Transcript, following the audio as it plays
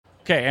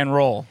Okay, and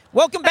roll.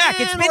 Welcome back.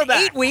 And It's been we're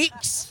back. 8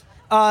 weeks.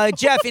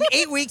 Jeff, in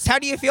 8 weeks, how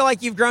do you feel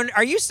like you've grown?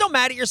 Are you still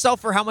mad at yourself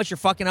for how much you're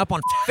fucking up on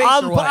face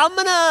or what?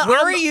 Where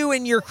are you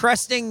in your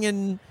cresting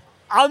and...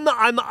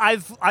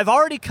 I've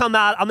already come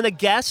out. I'm gonna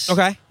guess.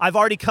 Okay. I've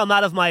already come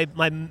out of my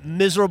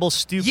miserable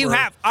stupor. You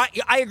have.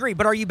 I agree,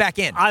 but are you back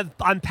in?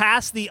 I'm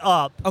past the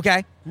up.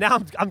 Okay.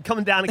 Now I'm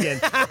coming down again,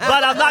 but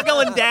I'm not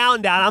going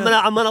down. I'm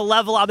gonna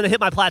level. I'm gonna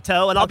hit my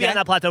plateau, and I'll be on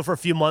that plateau for a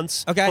few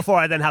months. Okay. Before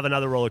I then have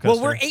another roller coaster.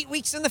 Well, we're 8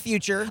 weeks in the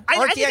future. I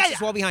RTX think is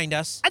well behind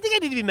us. I think I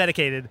need to be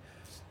medicated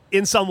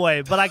in some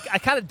way, but I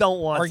kind of don't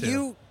want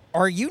to.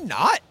 Are you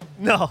not?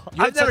 No,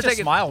 You had such a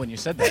smile when you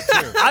said that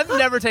too. I've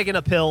never taken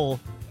a pill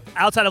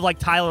outside of like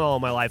Tylenol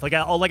in my life, like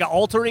an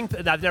altering.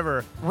 I've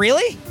never.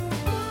 Really?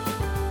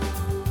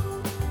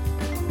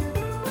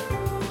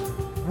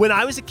 When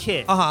I was a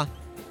kid, I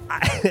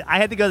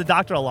had to go to the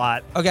doctor a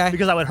lot. Okay.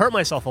 Because I would hurt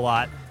myself a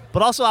lot,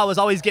 but also I was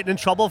always getting in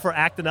trouble for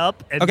acting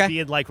up and Okay.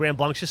 being like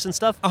rambunctious and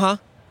stuff. Uh-huh.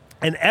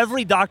 And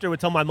every doctor would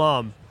tell my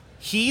mom,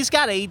 he's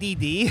got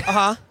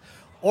ADD.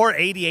 Or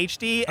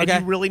ADHD, and Okay.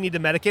 you really need to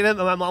medicate him. And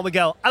my mom would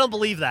go, I don't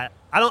believe that.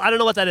 I don't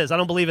know what that is. I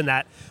don't believe in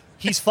that.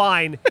 He's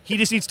fine. He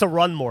just needs to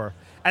run more.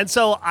 And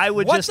so I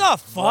would What the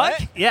fuck?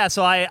 Yeah,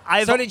 so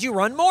So did you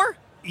run more?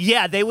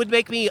 Yeah, they would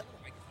make me.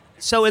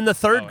 So in the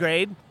third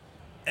grade,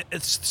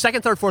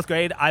 second, third, fourth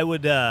grade, I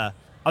would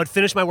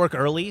finish my work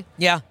early.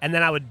 Yeah. And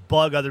then I would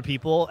bug other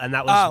people, and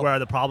that was where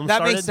the problem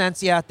started. That makes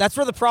sense, yeah. That's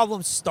where the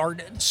problem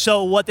started.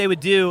 So what they would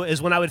do is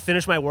when I would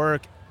finish my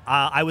work,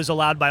 I was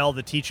allowed by all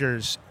the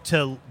teachers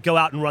to go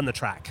out and run the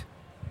track.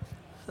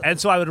 And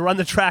so I would run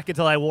the track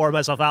until I wore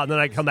myself out, and then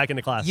I'd come back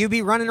into class. You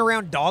be running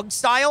around dog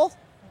style?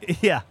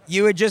 Yeah.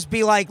 You would just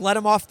be like, let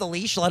him off the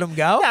leash, let him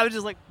go? Yeah, I would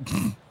just like,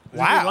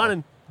 Wow. run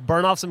and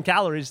burn off some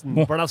calories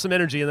and burn off some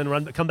energy, and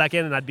then come back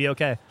in, and I'd be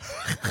okay.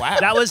 Wow.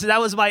 That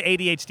was my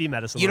ADHD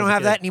medicine. You don't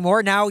have that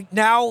anymore? Now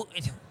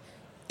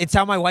it's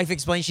how my wife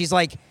explains. She's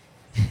like,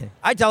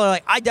 I tell her,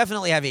 like, I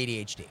definitely have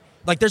ADHD.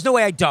 Like, there's no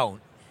way I don't.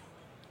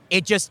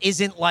 It just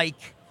isn't like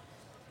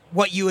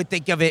what you would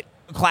think of it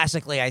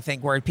classically, I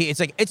think, where it's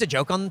like, it's a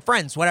joke on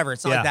Friends, whatever.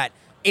 It's not like that.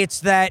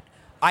 It's that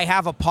I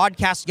have a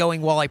podcast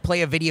going while I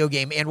play a video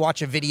game and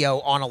watch a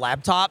video on a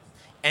laptop,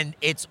 and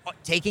it's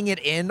taking it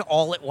in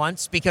all at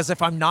once, because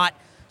if I'm not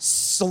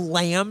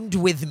slammed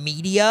with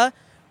media,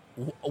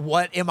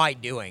 what am I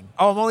doing?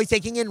 Oh, I'm only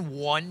taking in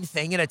one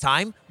thing at a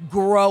time?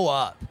 Grow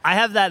up. I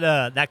have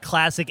that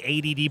classic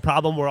ADD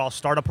problem where I'll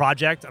start a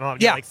project and I'll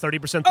get like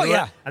 30% through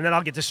it, and then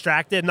I'll get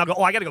distracted and I'll go,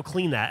 I got to go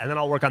clean that, and then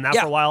I'll work on that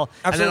for a while,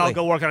 and then I'll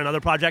go work on another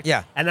project,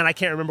 and then I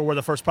can't remember where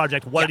the first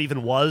project, what it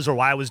even was or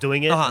why I was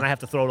doing it, and I have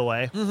to throw it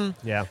away.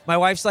 Yeah. My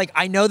wife's like,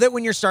 I know that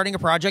when you're starting a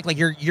project, like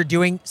you're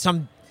doing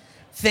some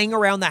thing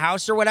around the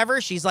house or whatever,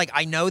 she's like,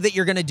 I know that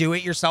you're going to do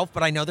it yourself,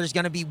 but I know there's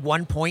going to be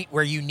one point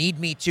where you need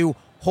me to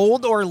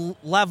hold or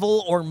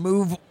level or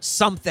move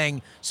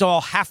something, so I'll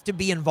have to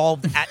be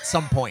involved at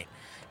some point.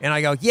 And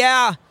I go,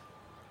 yeah.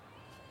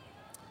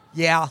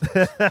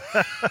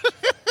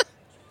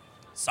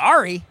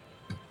 Sorry.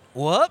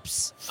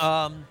 Whoops.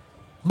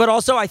 But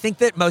also, I think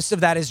that most of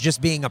that is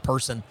just being a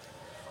person.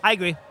 I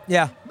agree.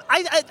 Yeah.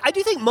 I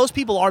do think most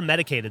people are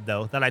medicated,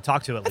 though, that I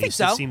talk to, at least. think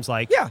so. It seems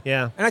like.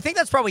 Yeah. And I think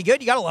that's probably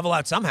good. You got to level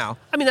out somehow.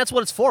 I mean, that's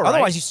what it's for,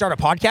 Otherwise, right? you start a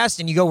podcast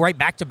and you go right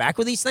back to back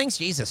with these things.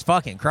 Jesus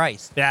fucking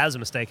Christ. Yeah, that was a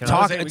mistake. Huh?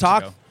 Talk- 8 weeks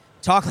ago.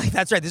 Talk like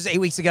that's right. This is 8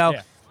 weeks ago.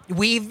 Yeah.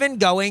 We've been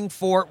going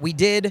we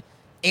did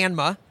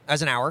Anma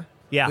as an hour.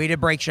 Yeah. We did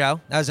Break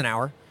Show. That was an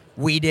hour.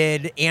 We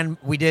did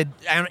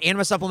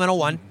Anma Supplemental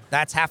 1.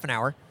 That's half an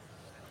hour.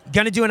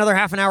 Gonna do another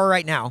half an hour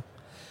right now.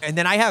 And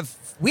then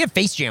we have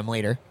Face Jam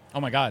later. Oh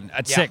my God,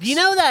 at Yeah. 6. You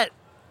know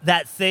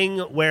that thing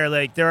where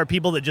like there are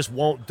people that just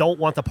don't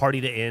want the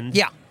party to end?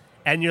 Yeah.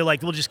 And you're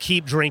like, we'll just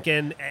keep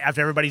drinking after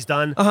everybody's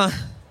done. Uh-huh.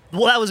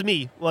 Well, that was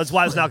me. Well, that's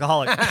why I was an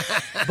alcoholic.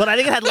 But I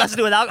think it had less to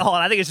do with alcohol.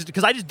 And I think it's just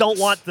because I just don't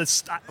want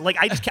this. Like,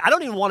 I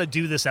don't even want to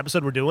do this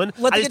episode we're doing.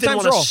 Let the I just good didn't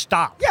times want roll. to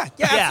stop. Yeah,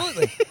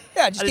 absolutely.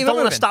 Yeah, just I keep just don't want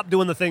moving. to stop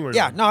doing the thing we're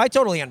Yeah, doing. no, I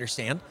totally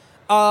understand.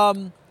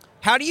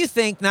 How do you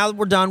think, now that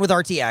we're done with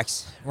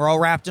RTX, we're all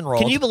wrapped and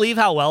rolled? Can you believe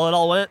how well it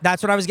all went?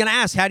 That's what I was going to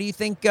ask. How do you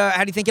think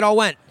it all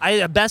went?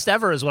 Best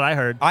ever is what I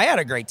heard. I had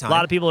a great time. A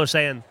lot of people are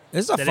saying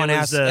This is a that fun it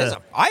ass. was,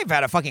 I've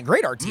had a fucking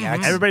great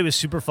RTX. everybody was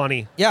super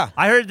funny. Yeah.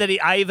 I heard that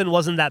I even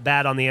wasn't that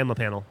bad on the Emma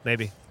panel,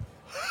 maybe.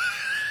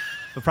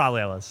 But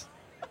probably I was.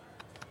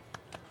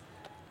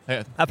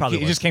 Yeah. I probably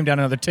He was. just came down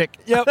another tick.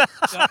 Yep.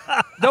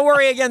 Don't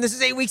worry. Again, this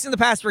is 8 weeks in the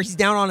past where he's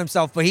down on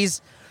himself, but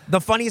he's the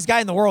funniest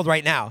guy in the world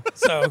right now.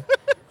 So,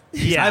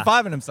 Yeah.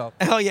 High-fiving himself.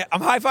 hell yeah,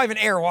 I'm high-fiving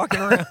air walking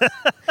around.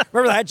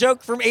 Remember that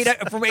joke from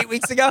 8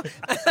 weeks ago?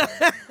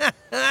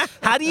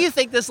 How do you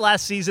think this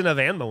last season of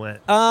Anma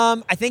went?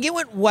 I think it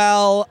went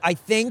well. I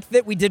think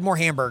that we did more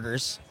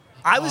hamburgers.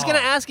 I was going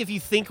to ask if you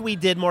think we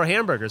did more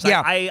hamburgers.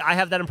 Yeah. I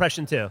have that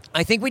impression too.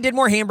 I think we did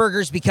more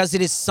hamburgers because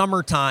it is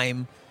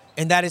summertime,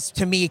 and that is,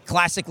 to me,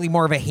 classically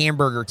more of a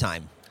hamburger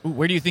time. Ooh,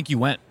 where do you think you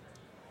went?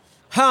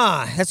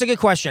 That's a good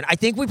question. I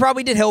think we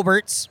probably did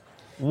Hilbert's.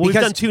 We've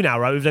because done two now,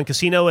 right? We've done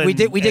casino and we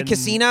did and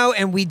casino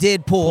and we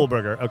did pool. Pool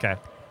burger. Okay.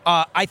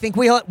 I think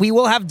we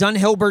will have done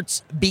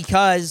Hilbert's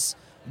because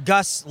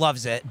Gus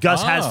loves it.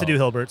 Gus has to do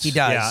Hilbert's. He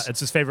does. Yeah, it's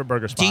his favorite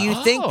burger spot. Do you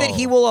think that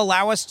he will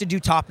allow us to do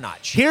Top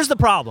Notch? Here's the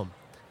problem.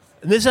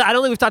 I don't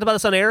think we've talked about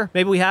this on air.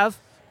 Maybe we have.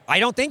 I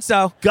don't think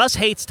so. Gus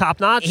hates Top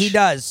Notch. He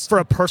does. For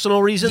a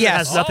personal reason that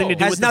has nothing to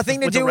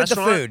do with the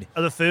food.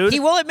 Of the food. He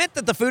will admit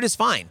that the food is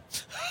fine.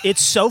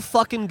 It's so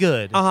fucking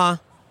good. Uh-huh.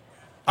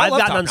 I've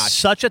gotten on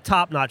such a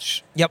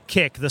top-notch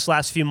kick this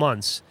last few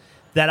months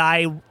that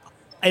I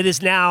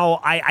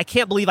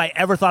can't believe I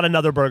ever thought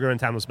another burger in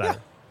town was better.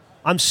 Yeah.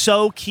 I'm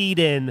so keyed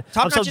in.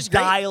 I'm so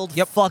dialed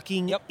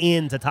fucking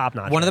into Top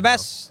Notch. One of the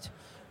best.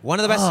 One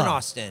of the best in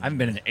Austin. I haven't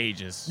been in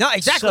ages. No,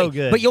 exactly. So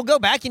good. But you'll go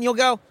back and you'll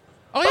go,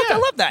 oh, yeah, I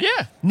love that.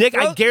 Yeah. Nick,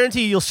 I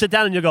guarantee you'll sit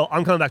down and you'll go,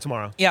 I'm coming back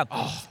tomorrow. Yeah.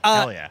 Oh,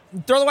 hell yeah.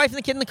 Throw the wife and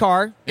the kid in the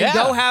car and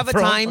go have a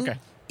time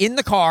in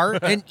the car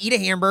and eat a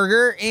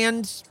hamburger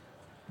and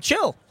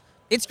chill.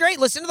 It's great.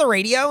 Listen to the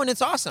radio, and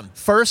it's awesome.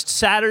 First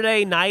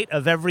Saturday night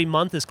of every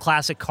month is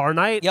Classic Car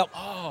Night. Yep.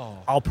 Oh.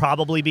 I'll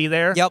probably be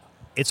there. Yep.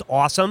 It's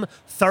awesome.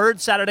 Third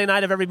Saturday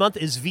night of every month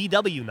is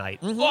VW night.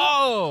 Mm-hmm.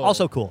 Whoa.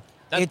 Also cool.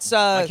 My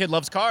kid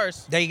loves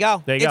cars. There you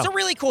go. It's a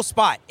really cool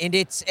spot, and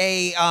it's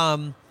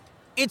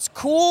it's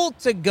cool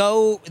to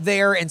go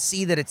there and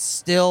see that it's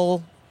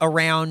still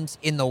around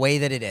in the way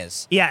that it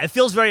is. Yeah, it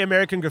feels very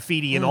American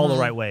Graffiti in all the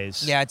right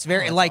ways. Yeah, it's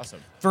very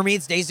awesome. For me,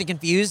 it's Dazed and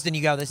Confused, and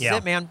you go, this is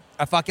it, man.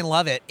 I fucking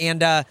love it.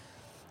 And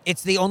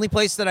it's the only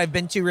place that I've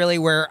been to really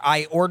where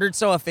I ordered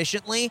so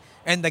efficiently,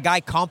 and the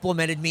guy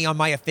complimented me on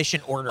my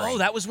efficient ordering. Oh,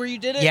 that was where you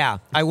did it? Yeah,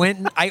 I went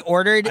and I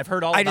ordered. I've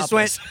heard all about this. I just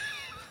went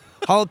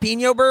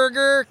jalapeno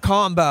burger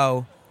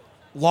combo,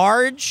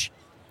 large,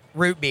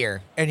 root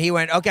beer. And he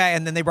went, okay.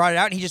 And then they brought it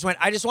out, and he just went,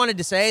 I just wanted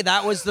to say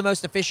that was the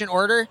most efficient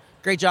order.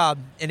 Great job.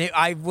 And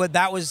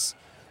that was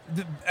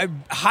a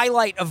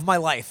highlight of my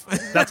life.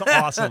 That's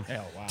awesome.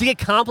 Hell, wow. To get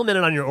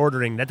complimented on your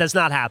ordering, that does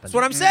not happen. That's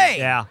what I'm saying.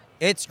 Yeah.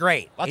 It's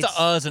great. Lots of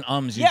uhs and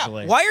ums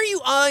usually. Yeah. Why are you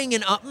uhing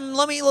and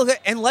let me look at,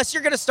 unless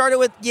you're going to start it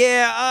with,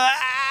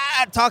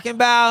 talking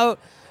about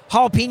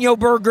jalapeno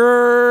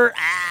burger,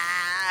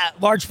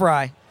 large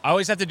fry. I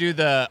always have to do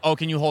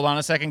can you hold on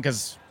a second?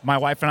 Because my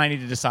wife and I need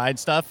to decide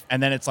stuff.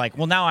 And then it's like,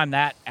 well, now I'm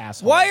that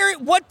asshole.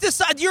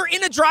 You're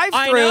in a drive-thru.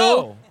 I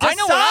know. I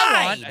know what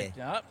I Decide.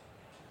 want.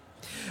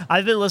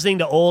 I've been listening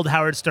to old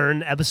Howard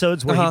Stern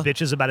episodes where he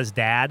bitches about his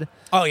dad.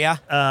 Oh, yeah?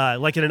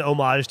 Like in an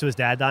homage to his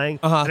dad dying.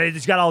 And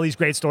he's got all these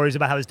great stories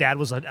about how his dad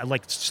was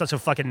like such a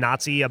fucking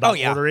Nazi about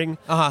ordering.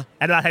 And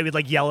about how he would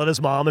like yell at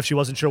his mom if she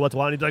wasn't sure what to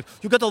want. He'd be like,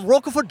 you got the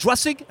Roquefort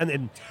dressing? And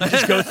then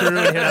just go through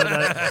and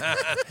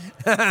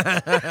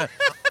hit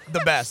the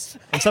best.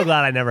 I'm so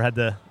glad I never had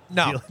to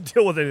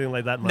deal with anything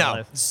like that in my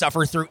life.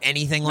 Suffer through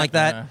anything like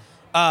that.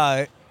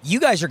 You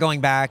guys are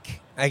going back.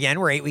 Again,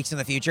 we're 8 weeks in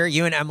the future.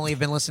 You and Emily have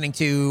been listening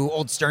to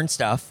old Stern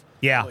stuff.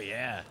 Yeah. Oh,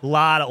 yeah. A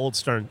lot of old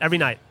Stern every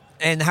night.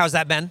 And how's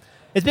that been?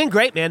 It's been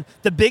great, man.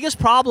 The biggest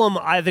problem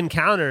I've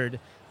encountered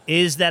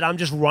is that I'm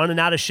just running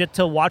out of shit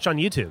to watch on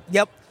YouTube.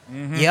 Yep.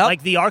 Mm-hmm. Yep.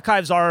 Like the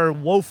archives are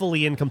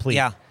woefully incomplete.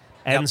 Yeah.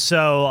 And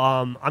so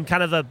I'm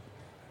kind of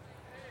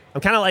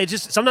like,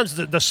 just sometimes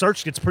the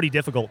search gets pretty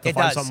difficult to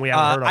find something we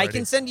haven't heard already. I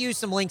can send you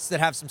some links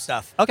that have some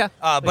stuff. Okay.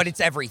 But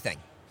it's everything.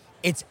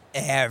 It's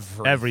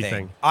everything.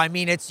 Everything. I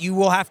mean, you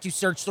will have to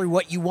search through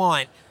what you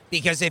want,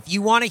 because if you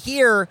want to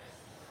hear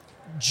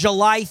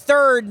July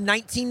 3rd,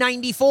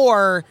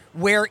 1994,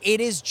 where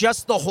it is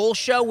just the whole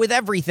show with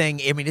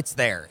everything, I mean, it's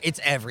there. It's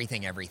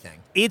everything.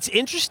 It's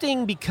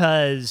interesting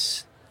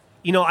because,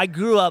 I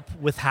grew up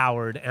with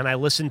Howard and I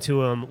listened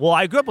to him. Well,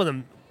 I grew up with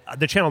him,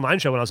 the Channel 9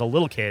 show when I was a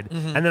little kid,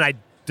 and then I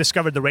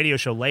discovered the radio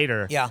show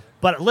later. Yeah.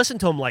 But I listened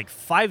to him like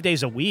 5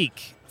 days a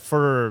week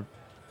for,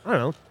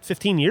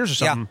 15 years or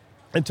something. Yeah.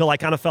 Until I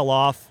kind of fell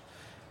off.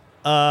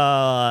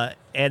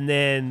 And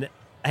then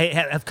I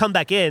have come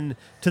back in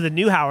to the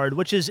new Howard,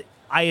 which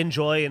I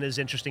enjoy and is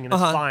interesting and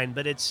it's fine.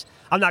 But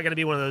I'm not going to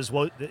be one of those,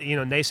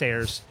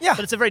 naysayers. Yeah.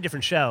 But it's a very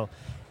different show.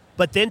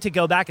 But then to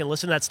go back and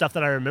listen to that stuff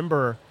that I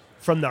remember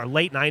from the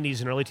late 90s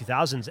and early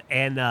 2000s,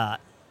 and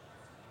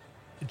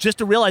just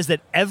to realize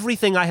that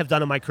everything I have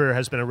done in my career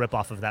has been a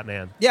ripoff of that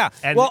man. Yeah.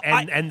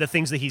 And the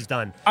things that he's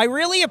done. I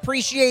really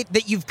appreciate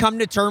that you've come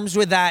to terms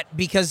with that,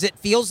 because it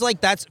feels like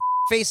that's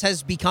face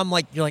has become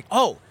like, you're like,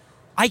 oh,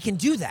 I can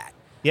do that.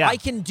 Yeah. I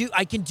can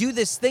do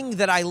this thing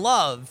that I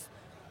love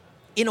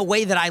in a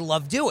way that I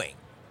love doing.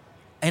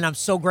 And I'm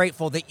so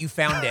grateful that you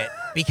found it,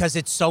 because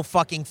it's so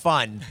fucking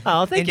fun.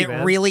 Oh, thank you, And it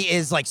man. really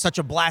is like such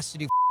a blast to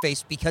do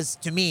face, because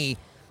to me,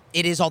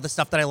 it is all the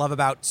stuff that I love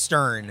about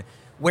Stern,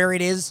 where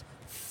it is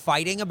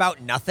fighting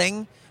about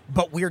nothing,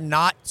 but we're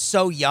not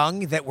so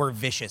young that we're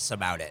vicious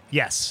about it.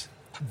 Yes.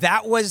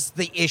 That was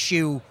the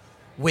issue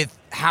with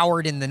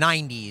Howard in the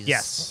 90s.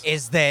 Yes.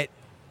 Is that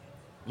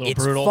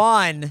it's brutal.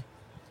 fun,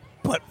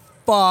 but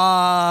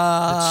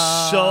fuck.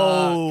 It's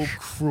so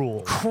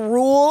cruel.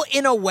 Cruel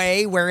in a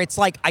way where it's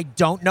like, I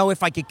don't know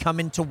if I could come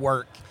into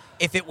work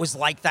if it was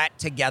like that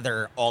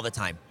together all the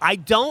time. I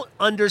don't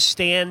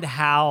understand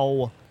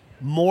how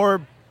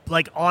more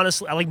like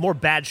honestly, like more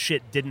bad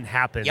shit didn't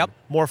happen. Yep.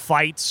 More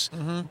fights,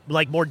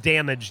 like more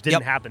damage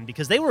didn't happen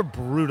because they were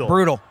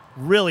brutal.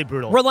 Really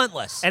brutal.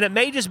 Relentless. And it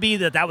may just be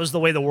that was the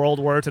way the world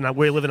worked, and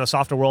we live in a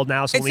softer world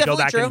now. So when we go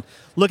back and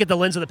look at the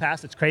lens of the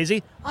past, it's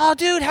crazy. Oh,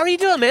 dude, how are you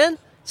doing, man?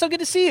 So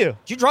good to see you.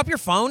 Did you drop your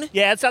phone?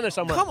 Yeah, it's down there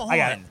somewhere. Come on. I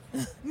got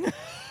it.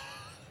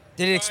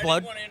 Did it explode? I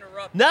didn't want to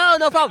interrupt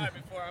No problem.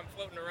 I'm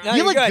floating around. No,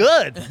 You you're look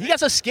good. You got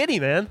so skinny,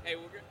 man. Hey,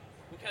 we'll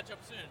catch up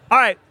soon. All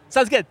right.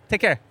 Sounds good.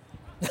 Take care.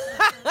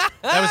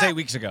 That was 8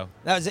 weeks ago.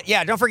 That was it.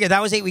 Yeah, don't forget,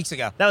 that was 8 weeks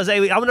ago. That was 8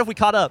 weeks. I wonder if we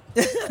caught up.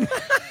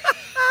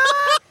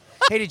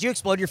 Hey, did you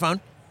explode your phone?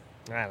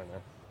 I don't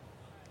know.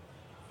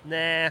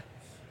 Nah.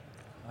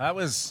 That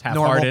was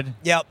half-hearted.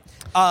 Yep.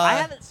 I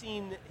haven't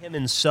seen him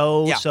in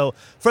so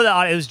for the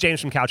audience, it was James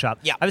from Couch Hop.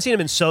 Yeah. I haven't seen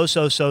him in so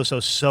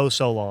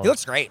long. He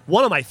looks great.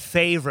 One of my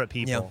favorite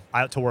people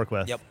to work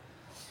with. Yep.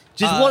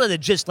 Just one of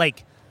the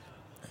like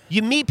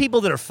you meet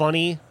people that are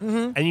funny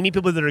and you meet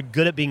people that are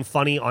good at being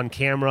funny on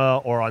camera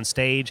or on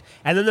stage,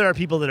 and then there are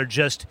people that are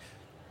just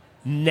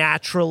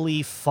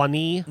naturally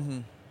funny.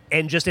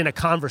 And just in a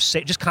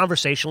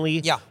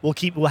conversationally,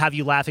 we'll have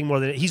you laughing more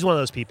than he's one of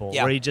those people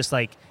where he just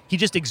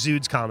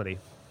exudes comedy.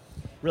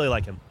 Really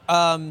like him.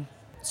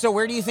 So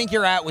where do you think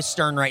you're at with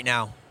Stern right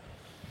now?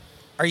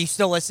 Are you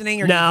still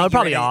listening? Or no, do you think we're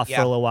probably ready? off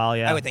for a little while.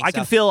 Yeah, I would think I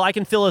can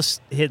feel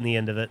us hitting the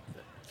end of it.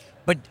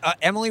 But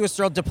Emily was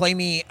thrilled to play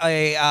me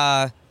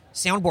a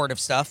soundboard of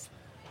stuff.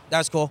 That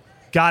was cool.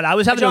 God, I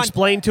was having to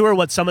explain to her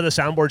what some of the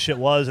soundboard shit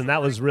was, and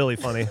that was really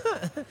funny.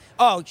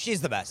 Oh,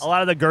 she's the best. A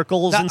lot of the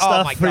gurgles and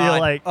stuff. Oh my where God. You're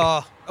like,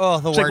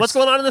 the worst. like, what's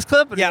going on in this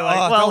clip? And Yeah, you're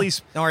like, well,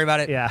 he's. Don't worry about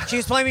it. Yeah. She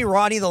was playing me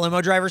Rodney, the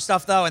limo driver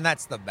stuff, though, and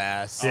that's the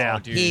best. Yeah. Oh,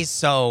 dude. He's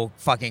so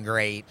fucking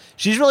great.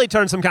 She's really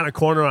turned some kind of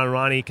corner on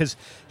Ronnie because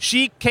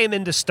she came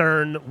into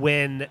Stern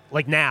when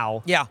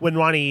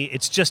Ronnie,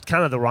 it's just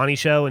kind of the Ronnie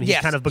show, and he's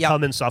kind of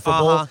become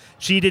insufferable.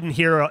 She didn't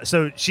hear,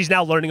 so she's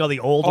now learning all the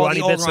old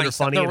Ronnie bits that are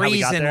funny and how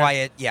we got there. The reason why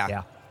it,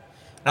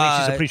 I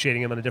think she's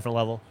appreciating him on a different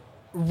level.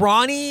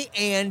 Ronnie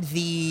and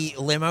the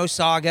limo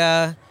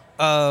saga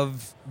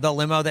of the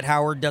limo that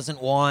Howard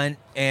doesn't want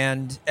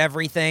and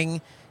everything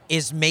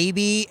is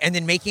maybe, and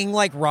then making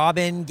like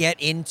Robin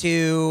get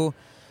into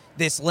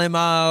this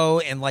limo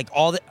and like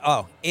all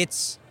the,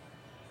 it's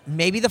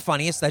maybe the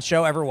funniest that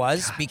show ever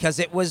was because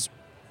it was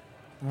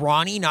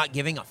Ronnie not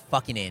giving a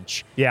fucking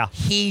inch. Yeah.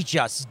 He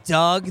just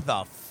dug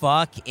the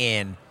fuck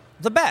in.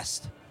 The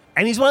best.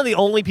 And he's one of the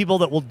only people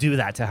that will do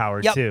that to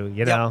Howard, too,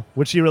 you know,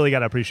 which you really got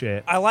to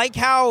appreciate. I like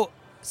how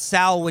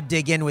Sal would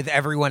dig in with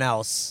everyone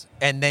else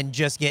and then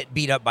just get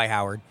beat up by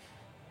Howard.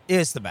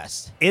 It's the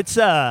best. It's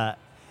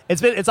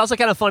also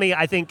kind of funny,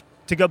 I think,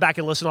 to go back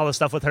and listen to all this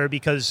stuff with her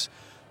because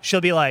she'll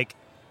be like,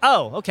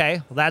 oh,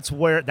 okay, well, that's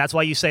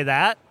why you say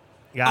that.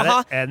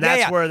 Got it? And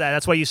that's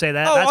that's why you say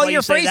that. Oh, that's all why your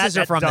you say phrases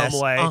that are from dumb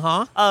this. way.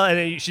 Uh-huh. And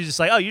then she's just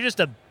like, oh, you're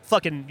just a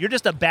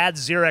bad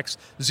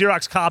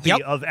Xerox copy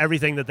of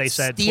everything that they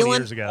said 20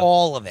 years ago.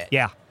 All of it.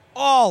 Yeah.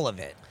 All of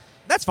it.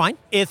 That's fine.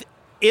 If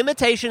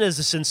imitation is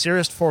the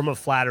sincerest form of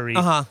flattery,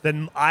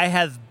 then I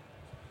have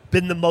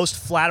been the most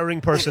flattering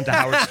person to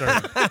Howard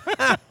Stern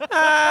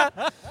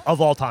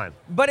of all time.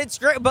 But it's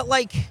great. But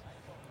like,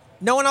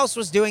 no one else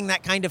was doing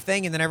that kind of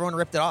thing, and then everyone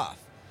ripped it off.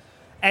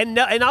 And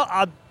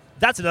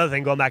that's another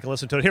thing. Going back and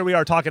listening to it. Here we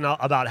are talking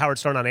about Howard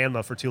Stern on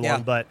Anma for too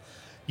long, but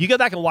you go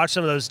back and watch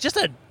some of those. Just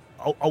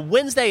a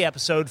Wednesday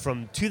episode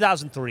from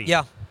 2003.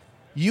 Yeah.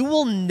 You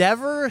will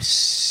never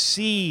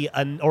see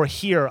or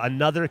hear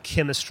another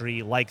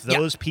chemistry like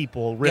those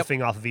people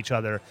riffing off of each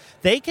other.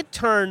 They could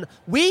turn.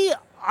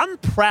 I'm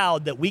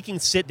proud that we can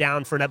sit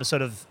down for an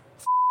episode of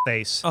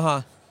Face,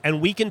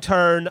 and we can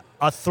turn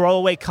a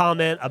throwaway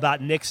comment about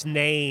Nick's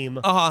name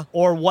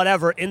or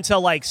whatever into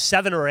like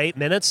 7 or 8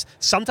 minutes.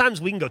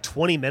 Sometimes we can go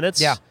 20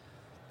 minutes. Yeah.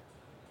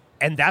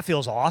 And that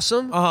feels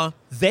awesome.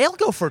 They'll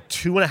go for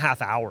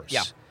 2.5 hours.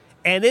 Yeah.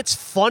 And it's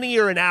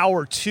funnier in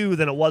hour 2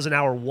 than it was in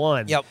hour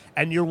 1. Yep.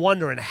 And you're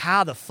wondering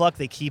how the fuck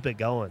they keep it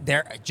going.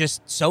 They're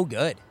just so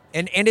good.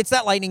 And it's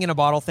that lightning in a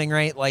bottle thing,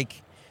 right?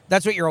 Like,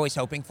 that's what you're always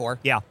hoping for.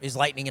 Yeah. Is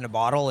lightning in a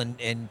bottle,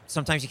 and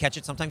sometimes you catch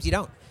it, sometimes you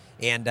don't.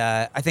 And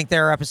I think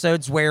there are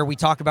episodes where we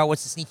talk about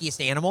what's the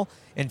sneakiest animal,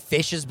 and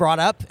fish is brought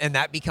up, and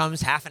that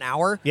becomes half an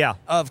hour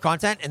of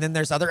content. And then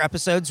there's other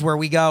episodes where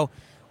we go,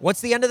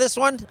 what's the end of this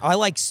one? I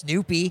like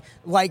Snoopy.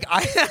 Like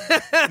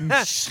and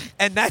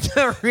that's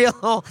a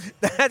real,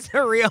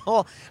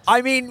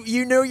 I mean,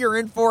 you know you're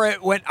in for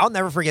it when, I'll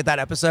never forget that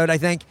episode, I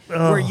think,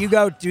 where you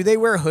go, do they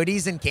wear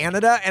hoodies in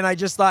Canada? And I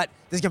just thought,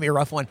 this is going to be a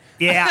rough one.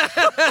 Yeah.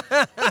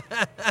 I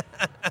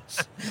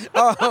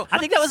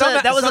think that was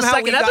the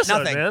second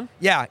episode, man.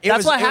 Yeah.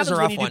 That's what happens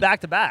when you do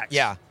back-to-back.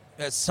 Yeah.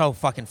 It's so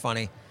fucking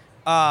funny.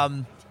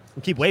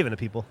 We keep waving to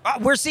people.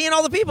 We're seeing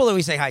all the people that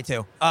we say hi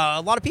to.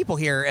 A lot of people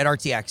here at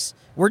RTX.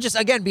 We're just,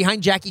 again,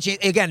 behind Jackie Chan.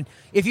 Again,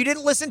 if you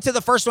didn't listen to the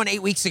first one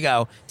 8 weeks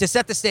ago, to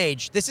set the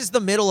stage, this is the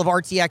middle of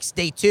RTX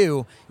Day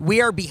 2. We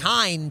are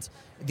behind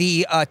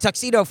the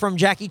tuxedo from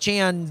Jackie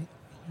Chan,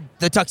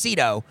 the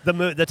tuxedo.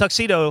 The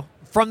tuxedo.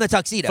 From the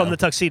tuxedo. From the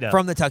tuxedo.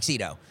 From the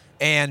tuxedo.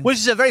 And which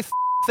is a very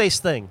face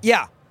thing.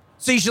 Yeah.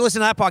 So you should listen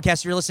to that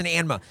podcast if you're listening to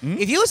Anma.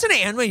 If you listen to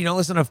Anma, you don't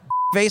listen to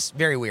Face,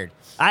 very weird.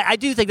 I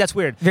do think that's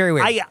weird. Very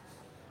weird.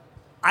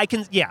 I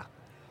can, yeah.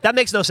 That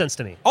makes no sense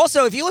to me.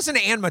 Also, if you listen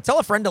to Anma, tell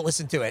a friend to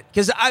listen to it.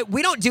 Because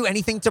we don't do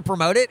anything to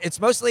promote it.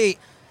 It's mostly,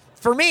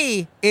 for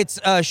me,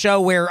 it's a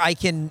show where I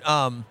can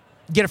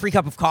get a free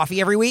cup of coffee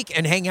every week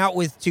and hang out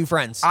with 2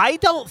 friends. I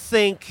don't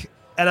think,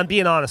 and I'm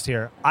being honest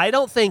here, I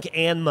don't think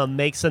Anma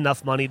makes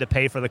enough money to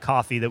pay for the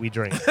coffee that we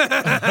drink.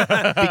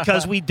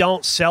 Because we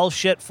don't sell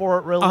shit for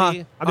it, really. I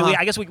mean,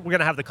 I guess we're going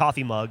to have the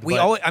coffee mug. We're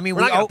not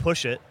going to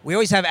push it. We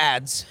always have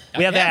ads.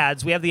 We have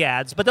ads. We have the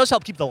ads. But those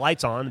help keep the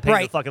lights on and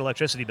pay the fucking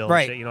electricity bill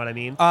and shit, you know what I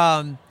mean?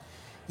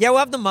 Yeah, we'll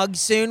have the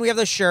mugs soon. We have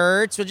the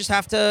shirts. We'll just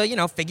have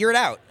to, figure it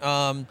out.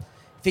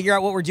 Figure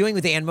out what we're doing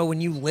with Anma when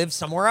you live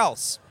somewhere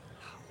else.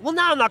 Well,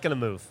 now I'm not going to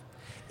move.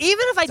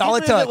 Even if I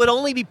did move, it would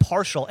only be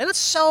partial. And it's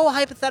so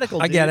hypothetical,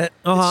 dude. I get it.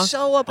 It's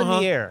so up in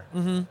the air.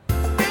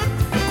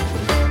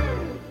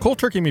 Cold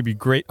turkey may be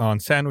great on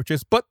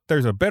sandwiches, but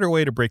there's a better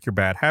way to break your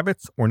bad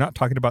habits. We're not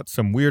talking about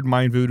some weird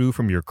mind voodoo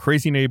from your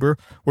crazy neighbor.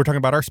 We're talking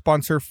about our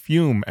sponsor,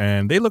 Fume,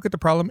 and they look at the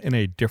problem in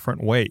a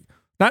different way.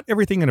 Not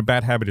everything in a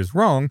bad habit is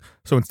wrong,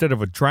 so instead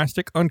of a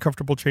drastic,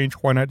 uncomfortable change,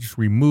 why not just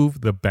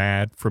remove the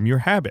bad from your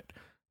habit?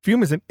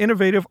 Fume is an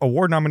innovative,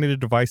 award-nominated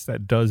device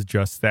that does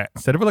just that.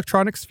 Instead of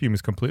electronics, Fume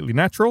is completely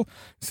natural.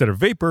 Instead of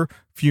vapor,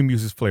 Fume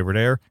uses flavored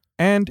air.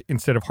 And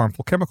instead of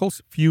harmful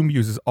chemicals, Fume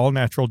uses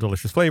all-natural,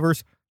 delicious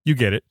flavors. You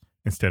get it.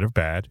 Instead of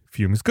bad,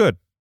 Fume is good.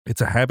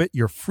 It's a habit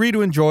you're free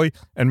to enjoy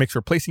and makes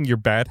replacing your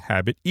bad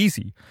habit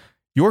easy.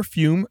 Your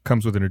Fume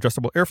comes with an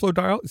adjustable airflow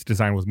dial. It's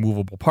designed with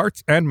movable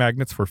parts and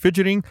magnets for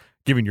fidgeting,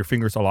 giving your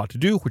fingers a lot to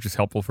do, which is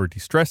helpful for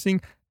de-stressing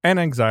and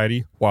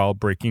anxiety while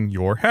breaking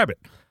your habit.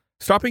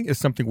 Stopping is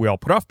something we all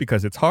put off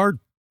because it's hard,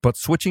 but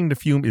switching to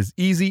Fume is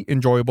easy,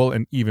 enjoyable,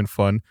 and even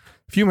fun.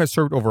 Fume has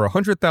served over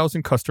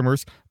 100,000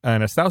 customers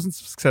and has thousands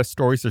of success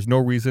stories. There's no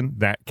reason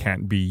that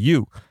can't be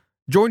you.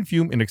 Join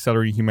Fume in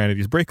accelerating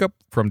humanity's breakup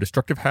from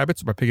destructive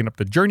habits by picking up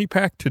the Journey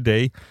Pack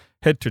today.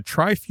 Head to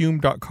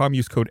tryfume.com.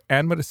 Use code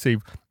ANMA to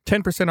save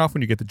 10% off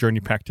when you get the Journey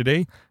Pack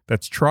today.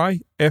 That's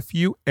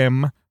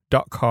tryfum.com.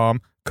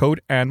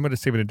 Code ANMA to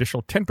save an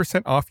additional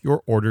 10% off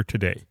your order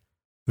today.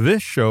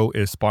 This show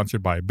is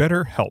sponsored by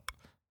BetterHelp.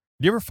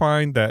 Do you ever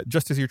find that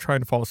just as you're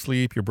trying to fall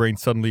asleep, your brain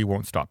suddenly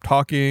won't stop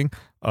talking?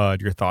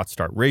 Your thoughts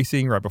start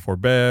racing right before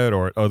bed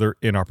or at other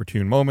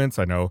inopportune moments?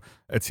 I know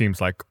it seems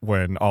like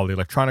when all the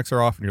electronics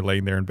are off and you're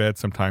laying there in bed,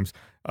 sometimes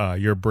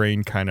your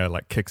brain kind of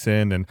like kicks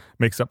in and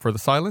makes up for the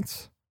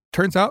silence.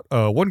 Turns out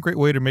one great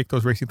way to make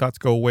those racing thoughts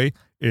go away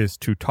is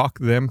to talk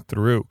them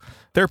through.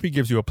 Therapy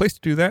gives you a place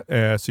to do that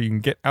so you can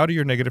get out of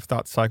your negative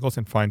thought cycles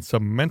and find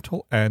some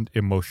mental and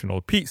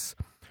emotional peace.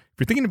 If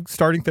you're thinking of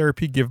starting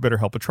therapy, give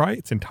BetterHelp a try.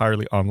 It's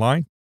entirely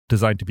online,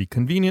 designed to be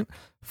convenient,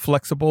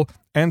 flexible,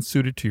 and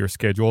suited to your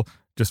schedule.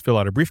 Just fill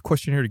out a brief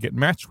questionnaire to get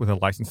matched with a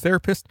licensed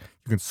therapist.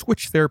 You can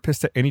switch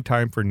therapists at any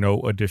time for no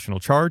additional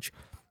charge.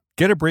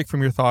 Get a break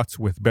from your thoughts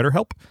with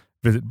BetterHelp.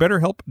 Visit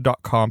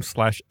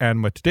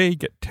betterhelp.com/ANMA today.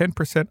 Get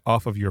 10%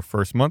 off of your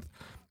first month.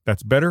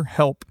 That's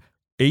BetterHelp,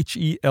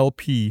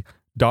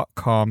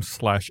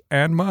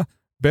 HELP.com/ANMA.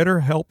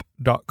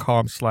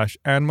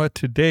 BetterHelp.com/ANMA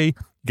today.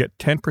 Get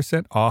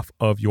 10% off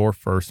of your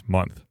first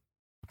month.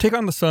 Take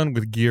on the sun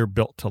with gear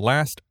built to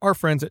last. Our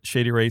friends at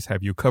Shady Rays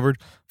have you covered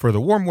for the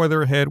warm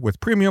weather ahead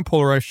with premium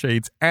polarized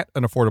shades at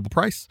an affordable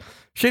price.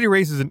 Shady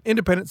Rays is an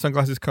independent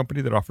sunglasses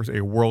company that offers a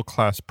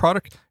world-class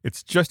product.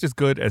 It's just as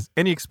good as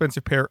any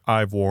expensive pair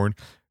I've worn.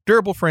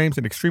 Durable frames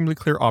and extremely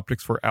clear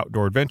optics for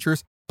outdoor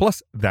adventures.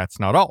 Plus, that's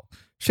not all.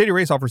 Shady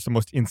Rays offers the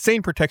most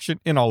insane protection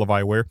in all of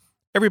eyewear.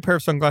 Every pair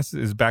of sunglasses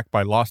is backed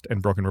by lost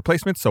and broken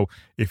replacements, so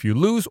if you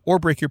lose or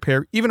break your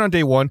pair, even on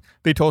day one,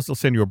 they told us they'll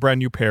send you a brand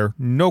new pair,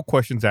 no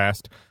questions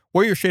asked.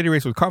 Wear your Shady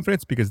Rays with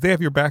confidence because they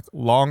have your back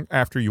long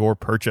after your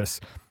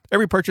purchase.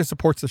 Every purchase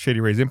supports the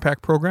Shady Rays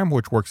Impact Program,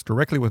 which works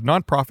directly with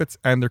nonprofits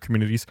and their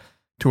communities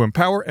to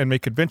empower and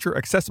make adventure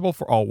accessible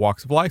for all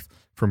walks of life,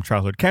 from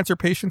childhood cancer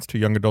patients to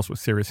young adults with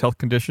serious health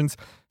conditions.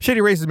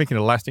 Shady Rays is making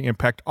a lasting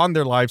impact on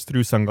their lives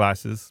through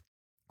sunglasses.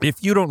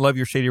 If you don't love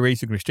your Shady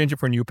Rays, you can exchange it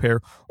for a new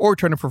pair or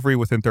return it for free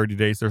within 30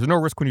 days. There's no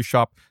risk when you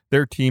shop.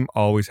 Their team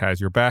always has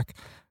your back.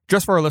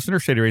 Just for our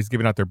listeners, Shady Rays is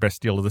giving out their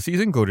best deal of the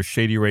season. Go to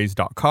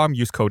shadyrays.com.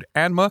 Use code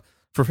ANMA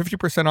for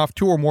 50% off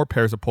 2 or more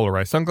pairs of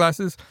polarized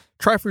sunglasses.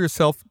 Try for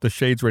yourself the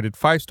shades rated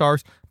 5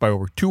 stars by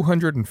over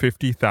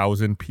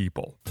 250,000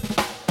 people.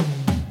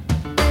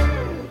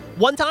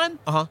 One time,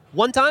 let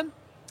me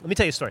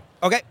tell you a story.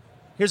 Okay.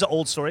 Here's an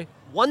old story.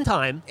 One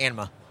time,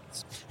 Anma.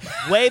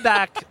 way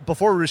back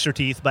before Rooster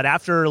Teeth, but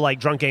after like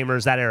Drunk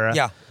Gamers, that era.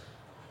 Yeah.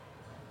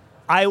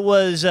 I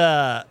was,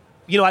 I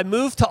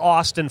moved to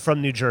Austin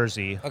from New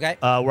Jersey. Okay.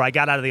 Where I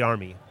got out of the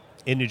Army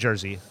in New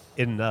Jersey,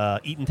 in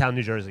Eatontown,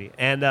 New Jersey.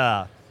 And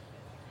I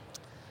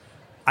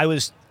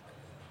was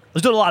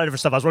doing a lot of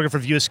different stuff. I was working for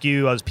View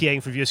Askew. I was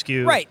PAing for View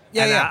Askew. Right.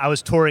 Yeah, and yeah. I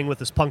was touring with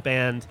this punk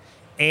band.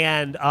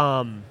 And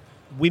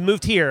we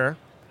moved here.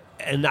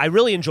 And I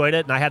really enjoyed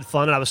it, and I had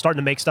fun, and I was starting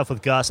to make stuff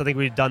with Gus. I think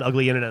we'd done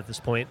Ugly Internet at this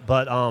point.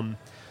 But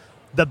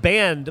the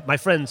band, my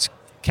friends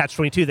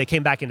Catch-22, they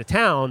came back into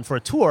town for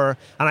a tour,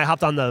 and I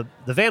hopped on the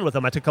van with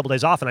them. I took a couple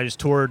days off, and I just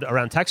toured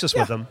around Texas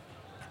with them.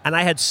 And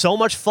I had so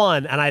much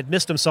fun, and I had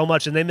missed them so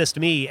much, and they missed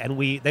me. And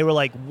they were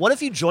like, "What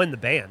if you joined the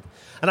band?"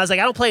 And I was like,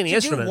 "I don't play any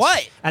instruments." Do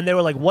what? And they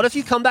were like, "What if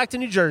you come back to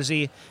New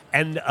Jersey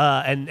and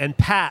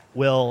Pat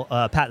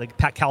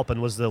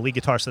Calpin was the lead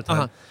guitarist at the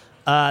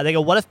time." They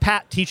go, "What if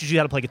Pat teaches you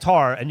how to play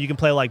guitar and you can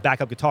play like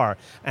backup guitar?"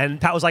 And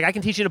Pat was like, "I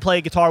can teach you to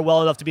play guitar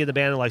well enough to be in the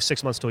band in like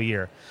 6 months to a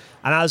year."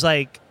 And I was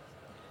like,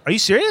 "Are you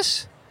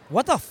serious?"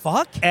 What the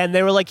fuck? And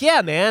they were like,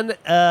 "Yeah, man."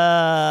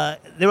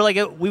 They were like,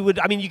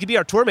 you could be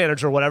our tour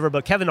manager or whatever,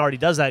 but Kevin already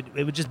does that.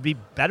 It would just be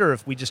better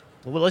if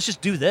let's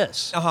just do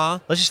this.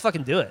 Let's just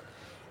fucking do it.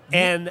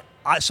 And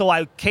so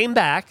I came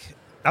back.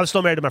 I was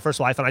still married to my first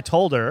wife, and I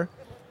told her.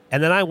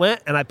 And then I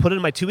went and I put in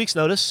my 2 weeks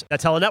notice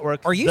at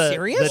Telenetwork. Are you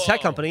serious? The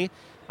tech company.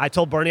 I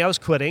told Bernie I was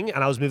quitting,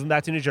 and I was moving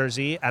back to New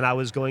Jersey, and I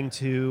was going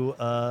to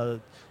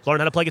learn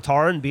how to play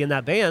guitar and be in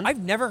that band.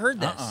 I've never heard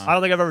this. I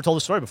don't think I've ever told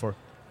the story before.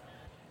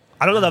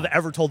 I don't know that I've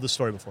ever told this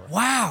story before.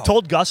 Wow.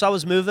 Told Gus I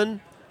was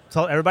moving.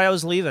 Told everybody I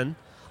was leaving.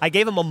 I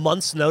gave him a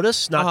month's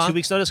notice, not 2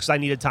 weeks notice, because I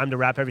needed time to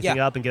wrap everything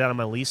up and get out of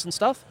my lease and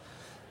stuff.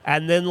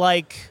 And then,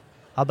 like,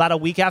 about a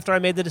week after I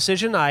made the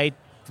decision, I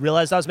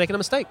realized I was making a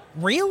mistake.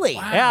 Really?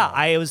 Wow. Yeah.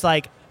 I was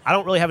like, I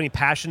don't really have any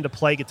passion to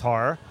play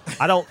guitar.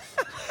 I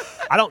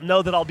don't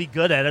know that I'll be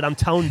good at it. I'm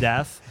tone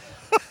deaf.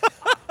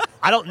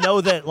 I don't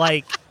know that,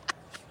 like...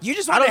 You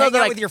just want to hang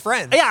out with your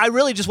friends. Yeah, I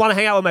really just want to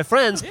hang out with my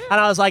friends. Yeah. And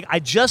I was like, I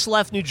just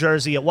left New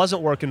Jersey. It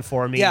wasn't working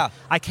for me. Yeah.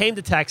 I came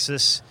to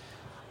Texas.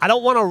 I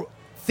don't want to...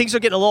 Things are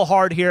getting a little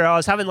hard here. I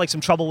was having like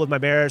some trouble with my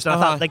marriage. And I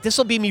thought, like, this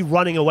will be me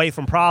running away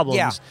from problems.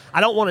 Yeah.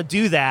 I don't want to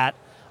do that.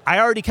 I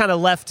already kind of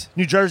left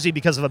New Jersey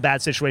because of a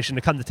bad situation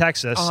to come to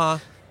Texas.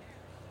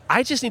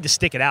 I just need to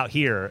stick it out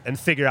here and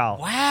figure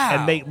out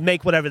and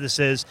make whatever this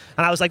is.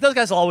 And I was like, those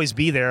guys will always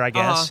be there, I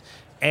guess.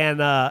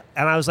 And I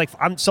was like,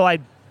 so I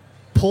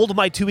pulled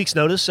my 2 weeks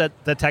notice at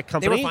the tech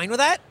company. They were fine with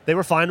that? They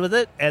were fine with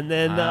it. And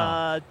then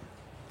that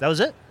was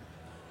it.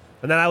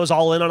 And then I was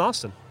all in on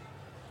Austin.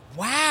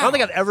 Wow. I don't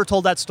think I've ever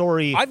told that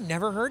story. I've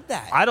never heard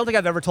that. I don't think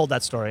I've ever told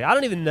that story. I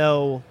don't even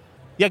know.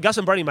 Yeah, Gus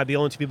and Bernie might be the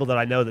only two people that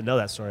I know that know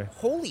that story.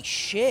 Holy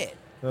shit.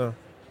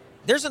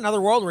 There's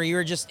another world where you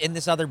were just in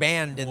this other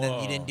band and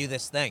then you didn't do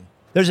this thing.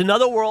 There's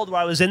another world where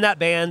I was in that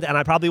band and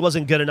I probably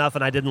wasn't good enough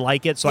and I didn't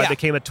like it, so I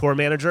became a tour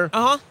manager.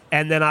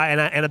 And then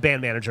and a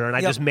band manager, and I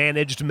just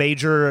managed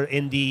major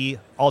indie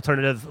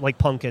alternative like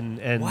punk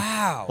and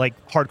like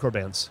hardcore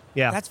bands.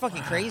 Yeah. That's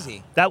fucking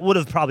crazy. That would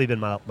have probably been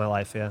my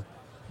life, yeah.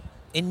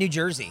 In New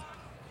Jersey.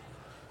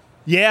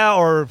 Yeah,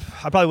 or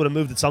I probably would have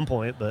moved at some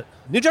point, but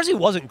New Jersey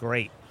wasn't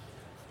great.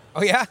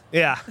 Oh yeah?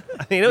 Yeah.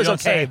 I mean, it was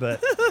okay,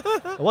 but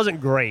it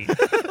wasn't great.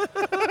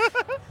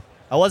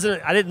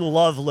 I didn't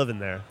love living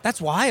there.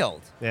 That's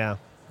wild. Yeah.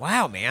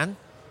 Wow, man.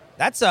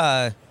 That's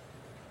I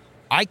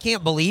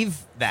can't believe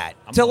that.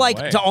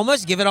 To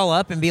almost give it all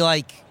up and be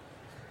like,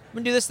 I'm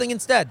gonna do this thing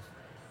instead.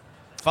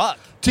 Fuck.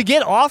 To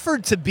get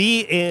offered to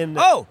be in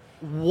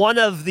one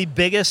of the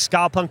biggest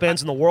ska punk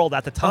bands in the world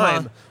at the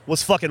time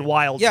was fucking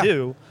wild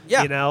too.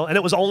 Yeah. You know? And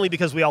it was only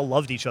because we all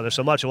loved each other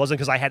so much. It wasn't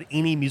because I had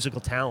any musical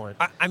talent.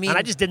 I mean, and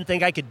I just didn't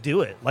think I could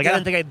do it. Like I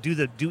didn't think I'd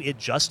do it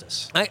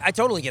justice. I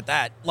totally get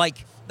that.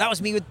 Like that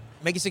was me with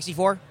Mega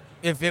 64.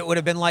 If it would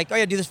have been like, oh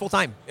yeah, do this full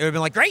time, it would have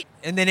been like, great.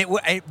 And then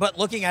but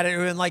looking at it, it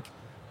would have been like,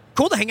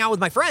 cool to hang out with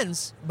my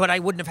friends, but I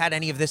wouldn't have had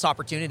any of this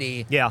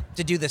opportunity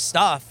to do this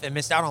stuff and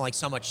missed out on like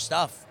so much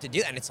stuff to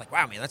do. And it's like,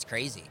 wow, man, that's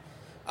crazy.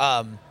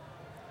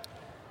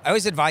 I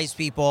always advise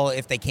people,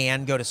 if they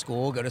can, go to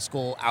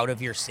school out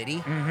of your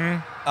city.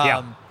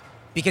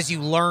 Because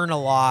you learn a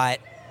lot.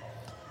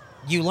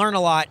 You learn a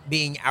lot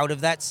being out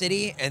of that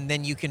city, and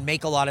then you can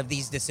make a lot of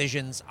these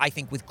decisions, I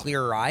think, with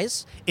clearer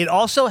eyes. It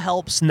also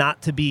helps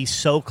not to be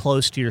so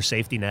close to your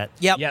safety net.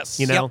 Yep. Yes.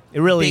 You know,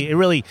 you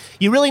really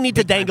need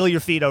to dangle your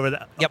feet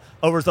over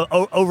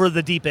over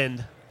the deep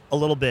end a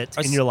little bit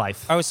in your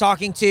life. I was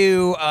talking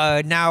to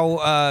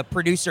now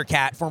producer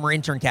Kat, former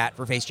intern Kat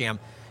for Face Jam,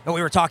 and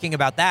we were talking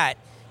about that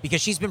because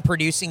she's been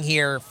producing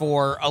here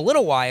for a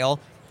little while,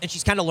 and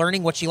she's kind of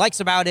learning what she likes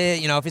about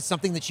it, you know, if it's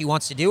something that she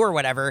wants to do or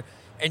whatever.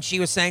 And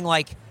she was saying,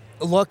 like,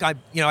 look, I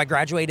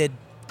graduated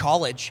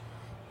college,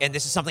 and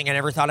this is something I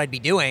never thought I'd be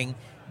doing,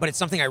 but it's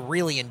something I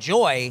really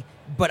enjoy.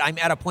 But I'm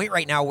at a point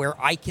right now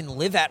where I can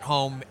live at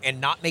home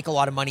and not make a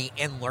lot of money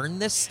and learn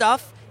this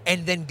stuff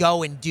and then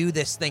go and do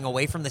this thing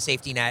away from the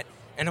safety net.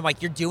 And I'm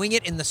like, you're doing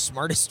it in the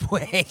smartest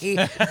way.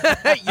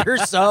 You're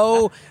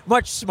so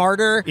much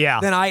smarter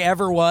than I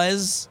ever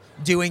was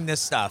doing this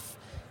stuff.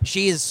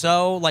 She is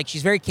so, like,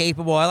 she's very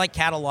capable. I like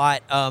Kat a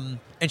lot, and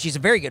she's a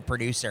very good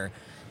producer.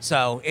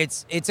 So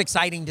it's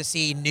exciting to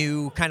see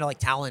new kind of like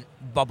talent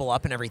bubble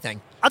up and everything.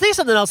 I'll tell you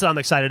something else that I'm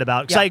excited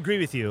about, because I agree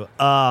with you.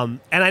 And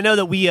I know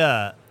that we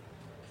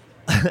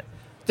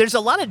there's a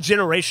lot of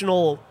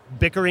generational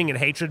bickering and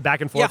hatred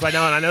back and forth right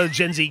now, and I know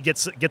Gen Z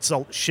gets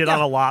shit on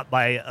a lot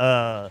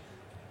by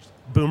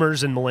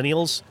boomers and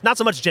millennials. Not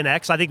so much Gen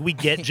X. I think we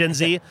get Gen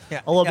Z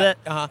a little bit.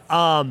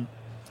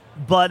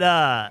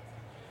 But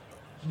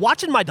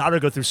watching my daughter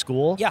go through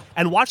school Yeah.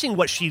 and watching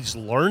what she's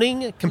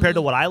learning compared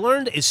to what I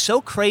learned is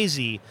so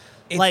crazy.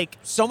 It's like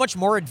so much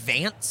more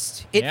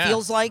advanced, it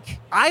feels like.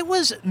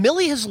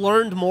 Millie has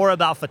learned more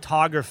about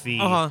photography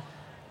on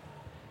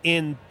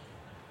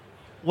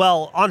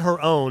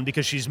her own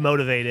because she's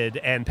motivated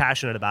and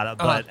passionate about it.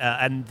 But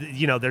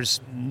there's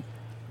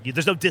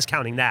no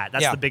discounting that.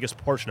 That's the biggest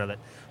portion of it.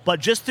 But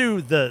just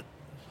through the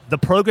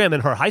program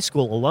in her high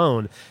school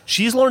alone,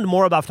 she's learned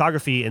more about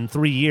photography in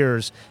 3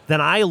 years than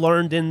I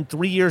learned in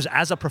 3 years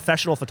as a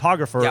professional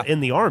photographer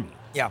in the Army.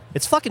 Yeah.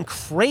 It's fucking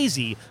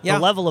crazy the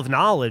level of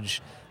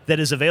knowledge that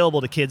is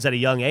available to kids at a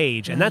young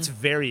age, and that's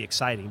very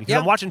exciting because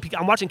I'm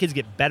watching kids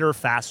get better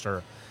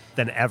faster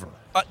than ever.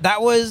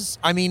 That was,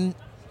 I mean,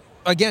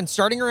 again,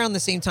 starting around the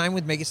same time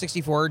with Mega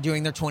 64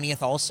 doing their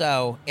 20th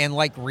also, and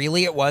like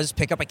really it was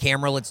pick up a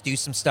camera, let's do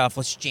some stuff,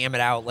 let's jam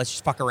it out, let's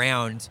just fuck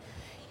around.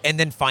 And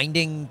then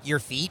finding your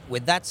feet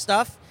with that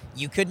stuff,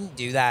 you couldn't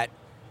do that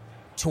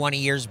 20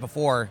 years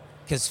before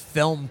because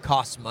film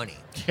costs money.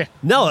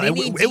 No,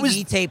 Mini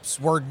DVD tapes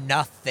were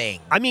nothing.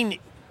 I mean,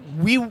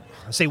 Mega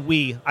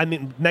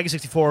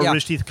 64,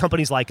 Rooster Teeth,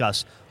 companies like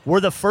us, were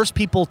the first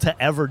people to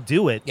ever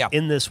do it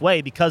in this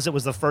way because it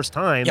was the first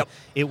time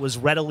it was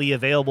readily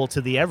available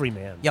to the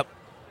everyman. Yep.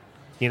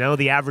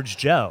 The average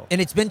Joe. And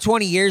it's been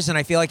 20 years, and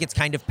I feel like it's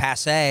kind of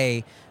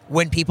passé.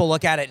 When people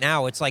look at it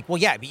now, it's like, well,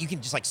 yeah, but you can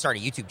just like start a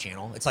YouTube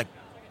channel. It's like,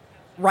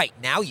 right,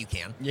 now you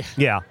can.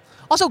 Yeah.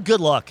 Also, good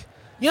luck.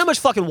 You know how much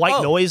fucking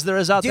white noise there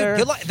is out there?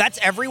 Good luck. That's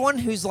everyone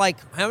who's like,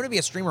 I'm going to be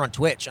a streamer on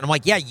Twitch. And I'm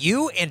like, yeah,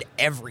 you and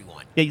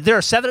everyone. Yeah, there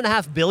are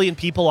 7.5 billion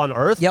people on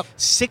Earth. Yep.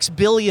 6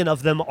 billion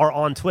of them are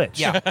on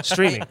Twitch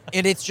streaming.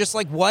 And it's just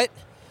like, what?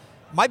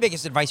 My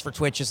biggest advice for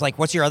Twitch is like,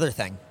 what's your other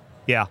thing?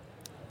 Yeah.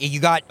 You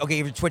got, okay,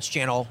 your Twitch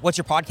channel. What's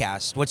your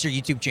podcast? What's your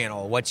YouTube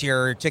channel? What's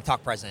your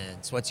TikTok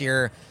presence? What's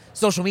your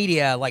social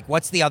media? Like,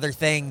 what's the other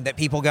thing that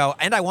people go,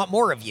 and I want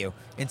more of you,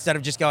 instead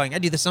of just going, I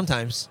do this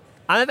sometimes.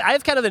 I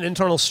have kind of an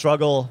internal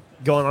struggle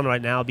going on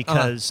right now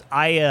because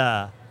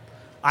I've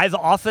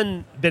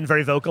often been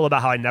very vocal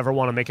about how I never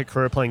want to make a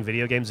career playing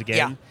video games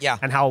again. Yeah.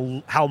 And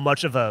how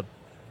much of a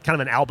kind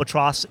of an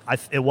albatross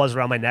it was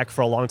around my neck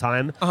for a long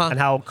time and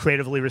how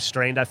creatively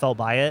restrained I felt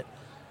by it.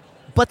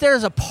 But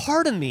there's a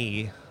part of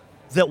me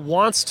that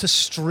wants to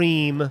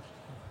stream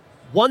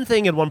one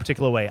thing in one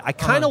particular way. I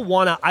kind of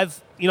want to.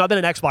 I've been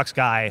an Xbox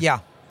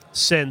guy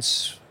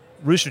since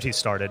Rooster Teeth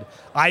started.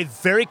 I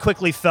very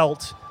quickly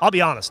felt, I'll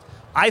be honest,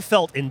 I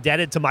felt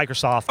indebted to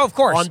Microsoft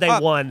on day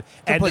one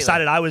and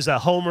decided I was a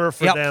homer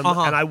for them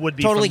and I would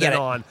be totally from then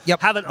on.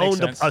 Haven't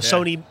owned a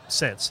Sony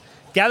since.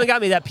 Gavin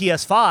got me that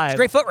PS5. It's a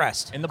great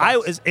footrest. In the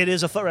box. It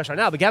is a footrest right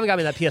now, but Gavin got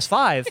me that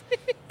PS5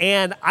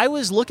 and I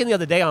was looking the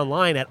other day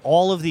online at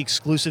all of the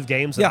exclusive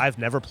games that I've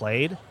never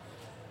played.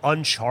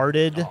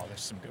 Uncharted, there's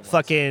some good ones.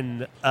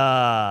 fucking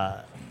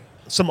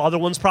some other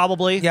ones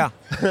probably. Yeah.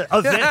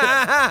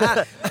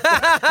 Event.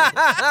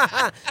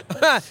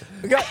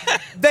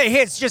 The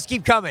hits just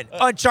keep coming.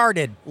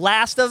 Uncharted.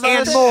 Last of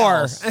And Us.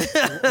 more.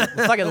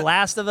 Fucking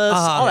Last of Us.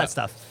 All that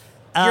stuff.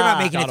 You're not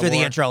making it God through of the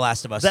War. intro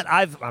Last of Us. That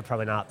I'm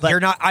probably not. But You're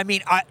not. I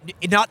mean,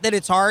 not that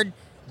it's hard.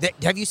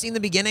 Have you seen the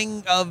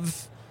beginning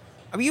of...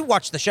 I mean, you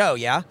watched the show,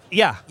 yeah?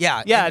 Yeah.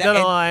 Yeah.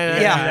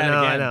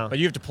 I know. But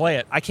you have to play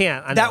it. I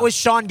can't. I know. That was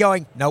Sean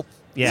going, nope.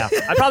 Yeah.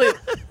 I probably...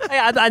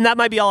 and that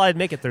might be all I'd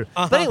make it through.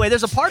 But anyway,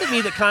 there's a part of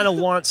me that kind of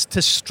wants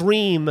to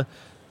stream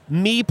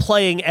me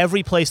playing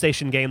every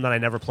PlayStation game that I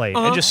never played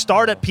and just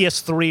start at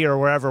PS3 or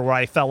wherever where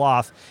I fell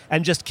off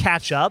and just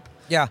catch up.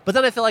 Yeah. But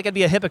then I feel like I'd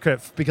be a hypocrite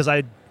because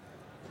I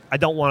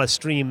don't want to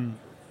stream...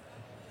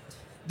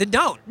 Then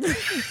don't.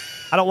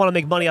 I don't want to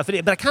make money off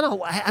it, but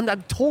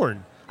I'm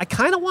torn. I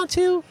kind of want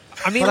to.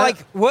 I mean,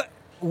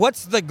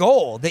 what's the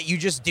goal? That you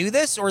just do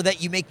this or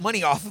that you make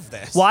money off of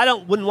this? Well, I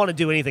wouldn't want to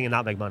do anything and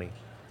not make money.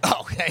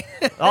 Oh, okay.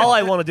 All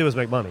I want to do is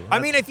make money. I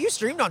mean, if you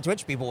streamed on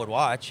Twitch, people would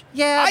watch.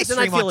 Yeah, I but then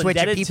I stream feel on Twitch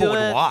and indebted people to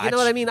would it. watch. You know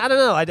what I mean? I don't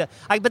know.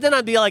 But then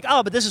I'd be like,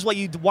 oh, but this is what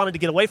you wanted to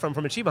get away from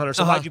Achievement Hunter,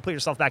 so why'd you put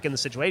yourself back in the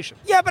situation?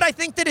 Yeah, but I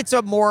think that it's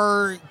a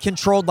more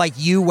controlled, like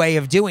you way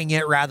of doing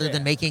it rather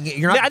than making it.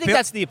 You're not. I think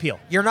that's the appeal.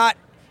 You're not.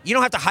 You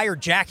don't have to hire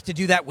Jack to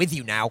do that with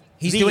you now.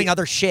 He's doing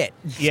other shit.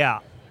 Yeah,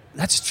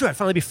 that's true. I'd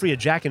finally be free of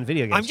Jack in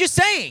video games. I'm just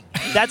saying.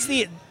 That's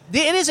it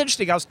is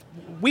interesting.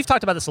 We've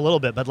talked about this a little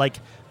bit, but like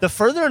the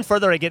further and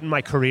further I get in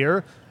my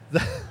career, I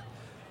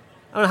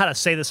don't know how to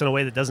say this in a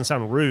way that doesn't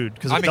sound rude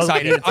because I'm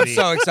excited. I'm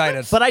so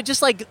excited. But I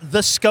just like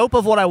the scope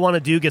of what I want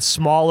to do gets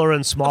smaller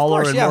and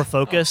smaller and more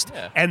focused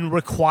and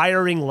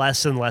requiring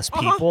less and less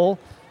people.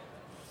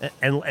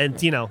 And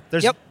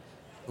there's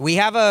we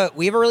have a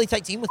really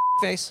tight team with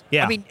Face.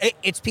 Yeah. I mean,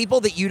 it's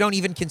people that you don't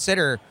even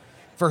consider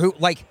for who,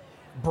 like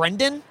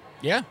Brendan.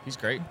 Yeah, he's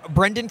great.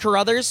 Brendan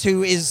Carruthers,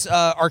 who is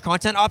our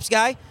content ops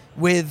guy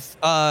with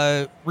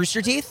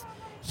Rooster Teeth.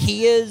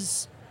 He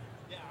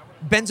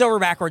bends over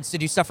backwards to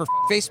do stuff for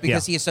Face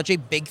because he is such a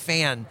big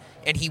fan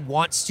and he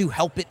wants to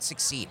help it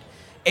succeed.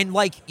 And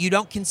like, you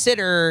don't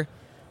consider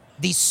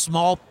these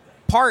small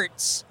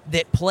parts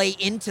that play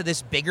into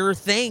this bigger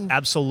thing.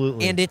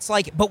 Absolutely. And it's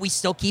like, but we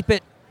still keep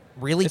it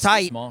really It's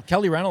tight. Small.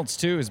 Kelly Reynolds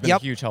too has been a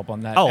huge help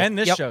on that, and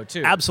this show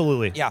too.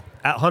 Absolutely. Yeah.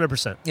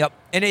 100%. Yep.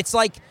 And it's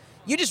like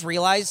you just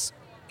realize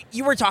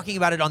you were talking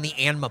about it on the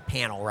ANMA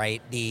panel,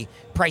 right? The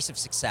price of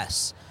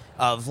success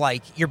of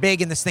like you're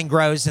big and this thing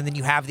grows, and then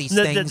you have these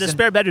things. The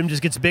spare bedroom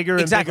just gets bigger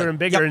and bigger and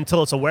bigger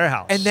until it's a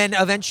warehouse. And then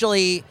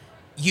eventually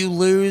you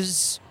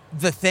lose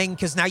the thing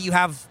because now you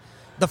have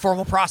the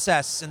formal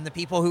process and the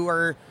people who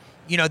are,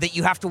 that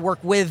you have to work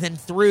with and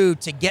through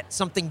to get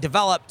something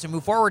developed to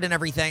move forward and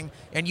everything.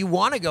 And you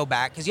want to go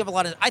back because you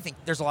have I think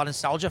there's a lot of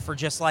nostalgia for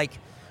just like,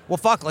 well,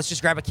 fuck, let's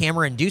just grab a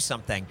camera and do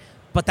something.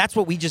 But that's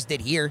what we just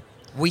did here.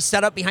 We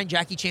set up behind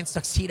Jackie Chan's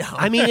tuxedo.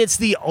 I mean, it's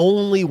the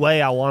only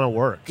way I want to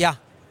work. Yeah.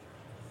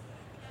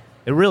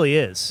 It really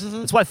is. Mm-hmm.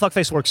 That's why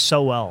Fuckface works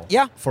so well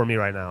for me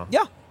right now.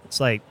 Yeah.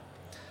 It's like,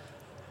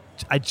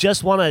 I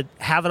just want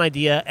to have an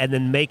idea and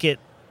then make it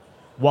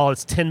while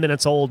it's 10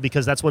 minutes old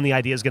because that's when the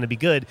idea is going to be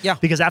good. Yeah.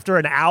 Because after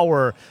an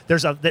hour,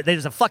 there's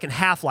a fucking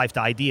half-life to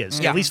ideas,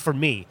 at least for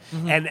me.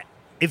 Mm-hmm. And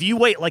if you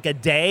wait like a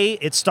day,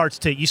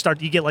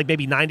 you get like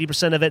maybe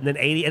 90% of it and then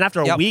 80. And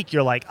after a week,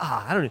 you're like,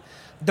 I don't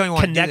even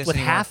want connect to do this with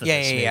anymore. half of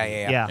this.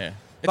 Yeah.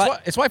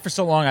 It's why for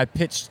so long I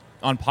pitched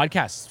on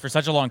podcasts for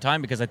such a long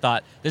time because I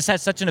thought this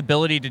has such an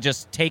ability to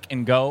just take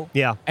and go.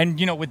 Yeah. And,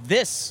 with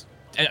this,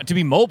 to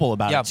be mobile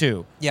about it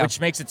too, yeah.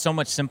 which makes it so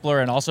much simpler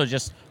and also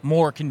just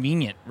more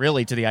convenient,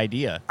 really, to the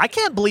idea. I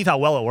can't believe how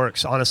well it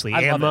works, honestly.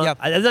 I love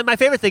it. My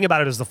favorite thing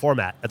about it is the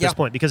format at this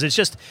point because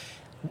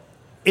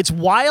it's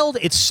wild.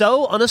 It's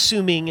so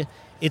unassuming.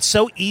 It's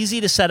so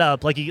easy to set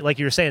up, like you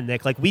were saying,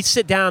 Nick. Like we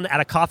sit down at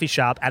a coffee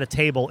shop at a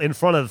table in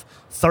front of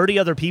 30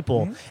 other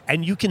people,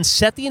 and you can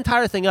set the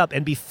entire thing up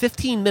and be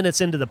 15 minutes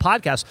into the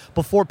podcast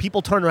before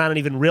people turn around and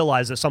even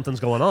realize that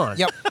something's going on.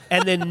 Yep.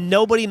 And then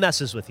nobody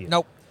messes with you.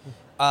 Nope.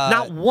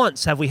 Not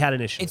once have we had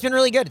an issue. It's been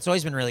really good. It's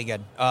always been really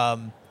good.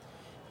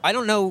 I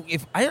don't know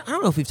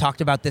if we've talked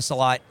about this a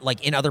lot,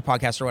 like in other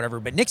podcasts or whatever.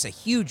 But Nick's a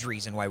huge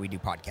reason why we do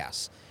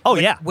podcasts. Oh,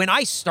 yeah. yeah. When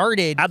I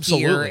started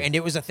here, and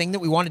it was a thing that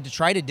we wanted to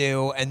try to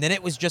do, and then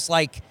it was just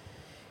like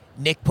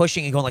Nick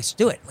pushing and going, like,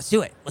 let's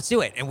do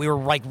it. And we were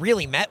like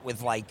really met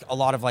with like a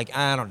lot of like,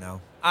 I don't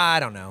know.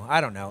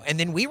 And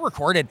then we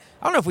recorded,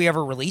 I don't know if we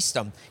ever released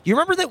them. Do you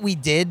remember that we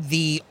did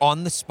the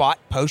on-the-spot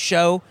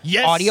post-show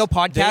audio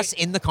podcast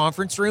in the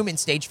conference room in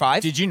Stage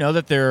 5? Did you know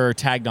that they're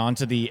tagged on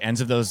to the ends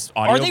of those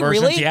audio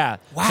versions? Really? Yeah.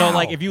 Wow. So,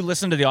 like, if you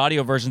listen to the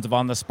audio versions of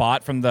On the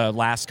Spot from the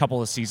last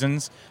couple of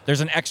seasons, there's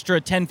an extra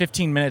 10,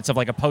 15 minutes of,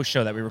 like, a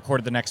post-show that we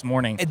recorded the next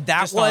morning. And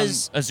that just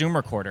was on a Zoom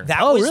recorder.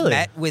 That was really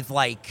met with,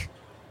 like,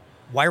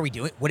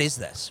 what is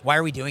this? Why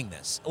are we doing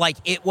this? Like,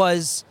 it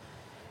was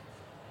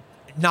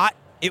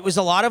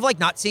a lot of like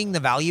not seeing the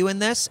value in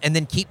this and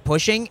then keep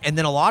pushing. And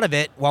then a lot of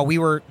it while we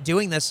were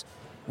doing this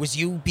was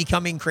you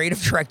becoming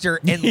creative director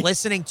and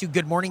listening to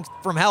Good Morning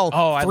from Hell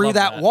through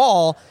that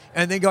wall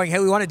and then going, hey,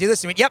 we want to do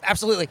this. And yep,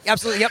 absolutely.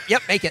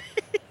 Yep, make it.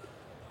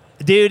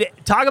 Dude,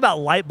 talk about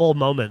light bulb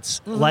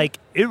moments. Mm-hmm. Like,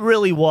 it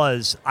really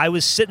was. I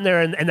was sitting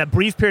there in that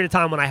brief period of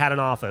time when I had an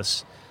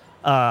office.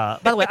 By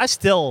the way,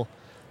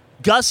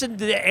 Gus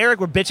and Eric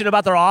were bitching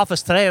about their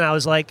office today, and I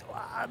was like,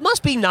 it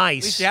must be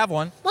nice. At least you have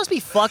one. Must be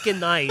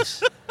fucking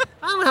nice.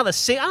 I don't have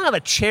a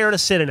chair to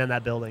sit in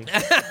that building.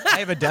 I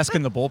have a desk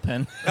in the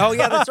bullpen. Oh,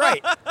 yeah, that's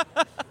right.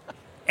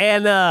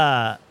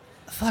 And,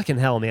 fucking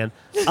hell, man.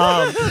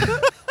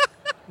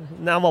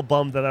 Now I'm all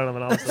bummed that I don't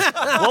have an office.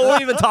 What were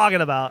we even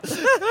talking about?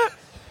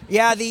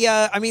 Yeah,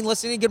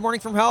 listening to Good Morning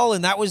from Hell,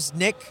 and that was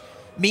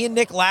me and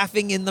Nick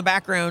laughing in the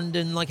background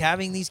and like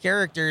having these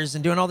characters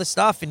and doing all this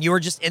stuff, and you were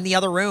just in the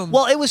other room.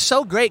 Well, it was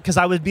so great because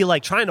I would be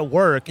like trying to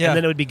work, and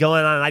then it would be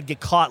going on, and I'd get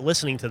caught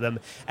listening to them,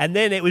 and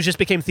then it just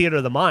became theater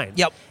of the mind.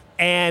 Yep.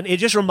 And it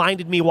just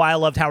reminded me why I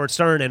loved Howard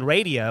Stern and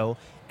radio,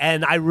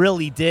 and I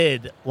really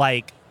did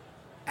like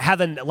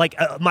having like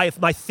my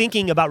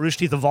thinking about Rooster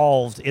Teeth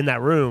evolved in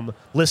that room,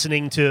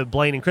 listening to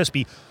Blaine and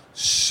Crispy.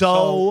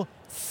 So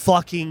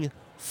fucking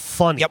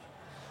funny.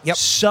 Yep.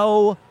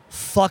 So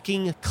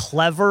fucking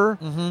clever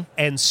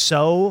and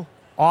so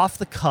off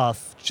the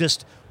cuff,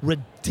 just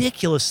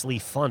ridiculously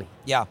funny.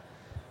 Yeah.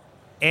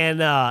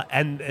 And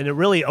it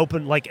really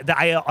opened, like,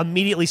 I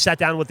immediately sat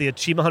down with the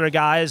Achievement Hunter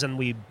guys and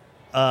we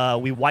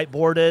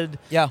whiteboarded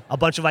a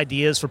bunch of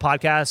ideas for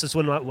podcasts. That's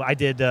when I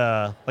did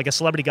like a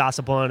celebrity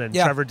gossip one, and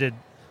Trevor did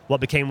what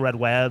became Red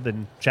Web,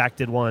 and Jack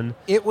did one.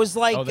 It was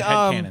like the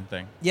headcanon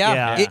thing.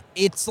 Yeah.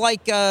 It's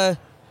like I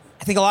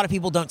think a lot of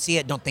people don't see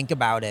it, don't think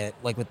about it,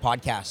 like with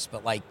podcasts,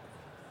 but like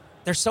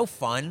they're so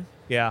fun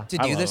to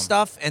do this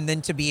stuff, and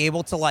then to be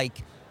able to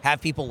like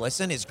have people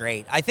listen is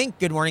great. I think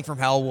Good Morning from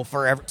Hell will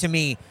forever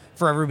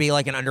be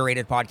like an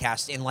underrated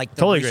podcast in like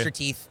the Rooster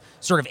Teeth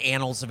sort of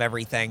annals of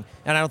everything.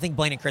 And I don't think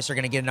Blaine and Chris are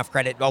going to get enough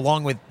credit,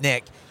 along with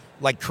Nick,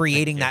 like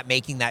creating that,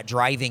 making that,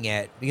 driving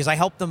it, because I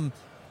helped them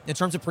in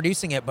terms of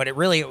producing it, but it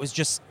was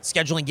just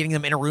scheduling, getting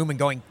them in a room and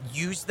going,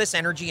 use this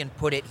energy and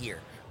put it here.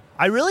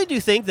 I really do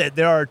think that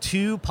there are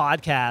two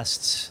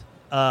podcasts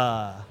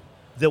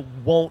that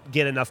won't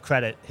get enough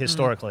credit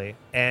historically.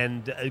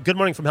 And Good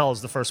Morning from Hell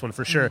is the first one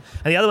for sure.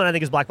 And the other one I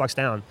think is Black Box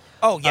Down.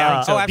 Oh,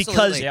 yeah.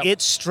 Because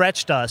it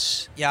stretched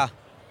us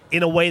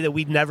in a way that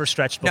we'd never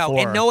stretched before.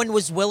 No, and no one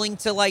was willing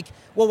to like,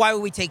 well, why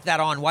would we take that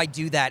on? Why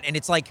do that? And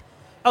it's like,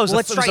 oh, it was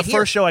let's try the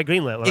first show I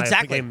greenlit. When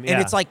exactly. I became,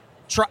 And it's like,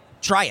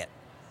 try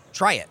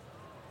it.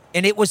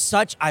 And it was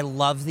I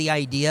love the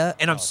idea.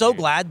 And I'm so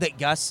glad that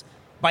Gus,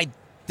 by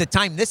the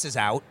time this is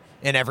out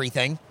and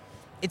everything,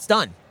 it's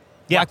done.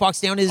 Yeah. Black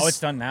Box Down is... Oh, it's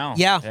done now.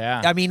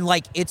 Yeah. I mean,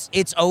 like,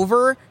 it's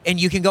over, and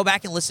you can go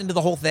back and listen to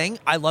the whole thing.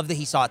 I love that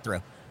he saw it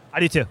through. I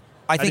do too.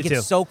 I think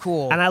it's so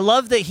cool. And I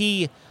love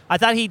that I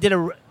thought he did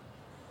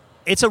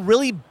it's a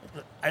really,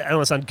 I don't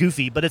want to sound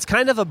goofy, but it's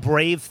kind of a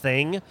brave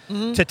thing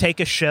to take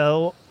a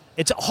show.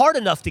 It's hard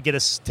enough to get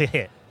us to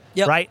hit,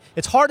 right?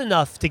 It's hard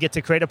enough to get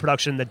to create a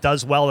production that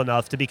does well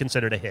enough to be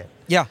considered a hit.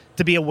 Yeah.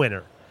 To be a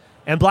winner.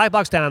 And Black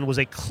Box Down was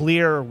a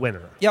clear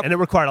winner. Yep. And it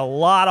required a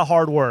lot of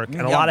hard work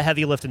and a lot of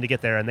heavy lifting to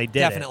get there, and they did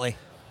Definitely.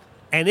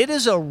 And it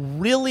is a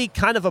really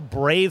kind of a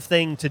brave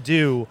thing to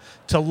do,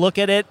 to look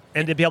at it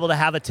and to be able to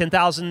have a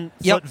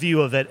 10,000-foot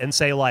view of it and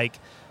say, like,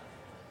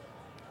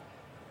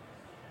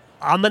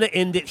 I'm going to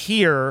end it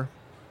here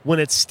when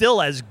it's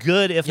still as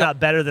good, if not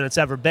better, than it's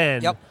ever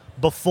been.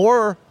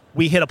 Before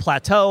we hit a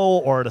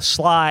plateau or a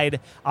slide,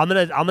 I'm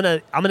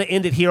gonna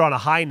end it here on a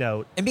high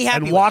note and be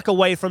happy and walk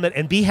away from it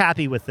and be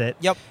happy with it.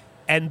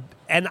 And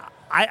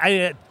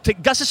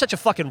Gus is such a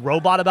fucking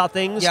robot about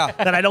things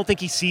that I don't think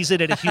he sees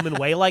it in a human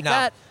way like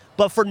that.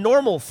 But for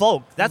normal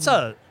folk, that's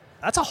a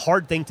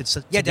hard thing to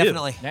do.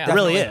 Definitely. It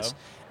really is.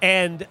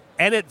 And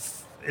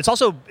it's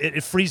also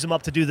it frees him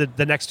up to do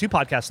the next two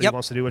podcasts that he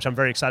wants to do, which I'm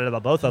very excited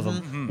about both of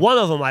them. One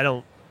of them I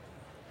don't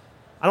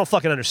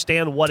fucking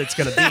understand what it's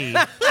going to be.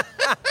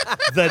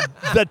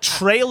 The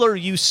trailer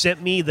you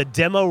sent me, the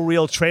demo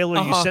reel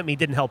trailer you sent me,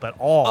 didn't help at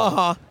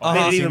all.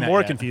 Made it even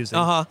more confusing.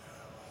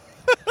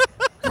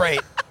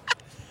 Great.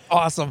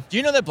 Awesome. Do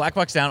you know that Black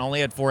Box Down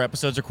only had 4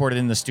 episodes recorded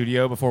in the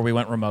studio before we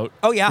went remote?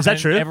 Oh, yeah. Is that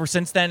true? Ever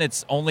since then,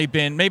 it's only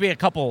been maybe a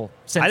couple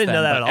since I didn't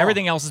know that at all.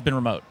 Everything else has been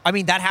remote. I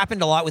mean, that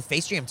happened a lot with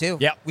Face Jam, too.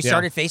 Yeah. We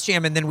started Face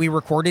Jam, and then we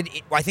recorded,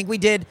 I think we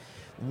did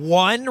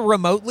one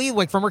remotely,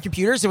 like from our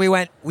computers, and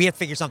we have to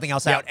figure something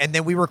else out. And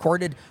then we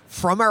recorded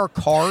from our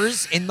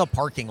cars in the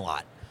parking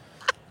lot.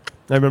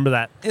 I remember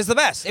that. It was the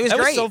best. It was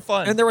great. Was so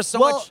fun. And there was so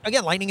much,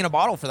 again, lightning in a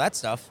bottle for that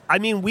stuff. I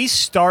mean, we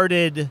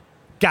started...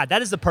 God,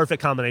 that is the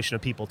perfect combination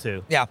of people,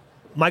 too. Yeah.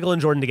 Michael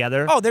and Jordan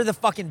together. Oh, they're the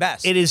fucking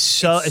best. It is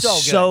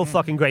so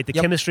fucking great. The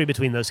chemistry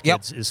between those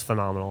kids is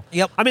phenomenal.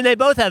 I mean, they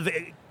both have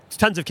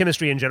tons of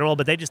chemistry in general,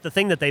 but the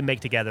thing that they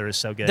make together is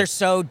so good. They're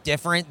so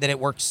different that it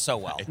works so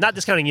well. Not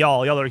discounting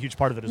y'all. Y'all are a huge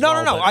part of it as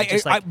well. No.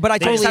 But I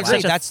totally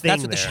agree. That's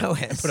what the show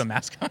is. Put a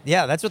mask on.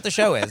 Yeah, that's what the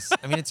show is.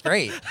 I mean, it's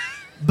great.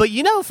 But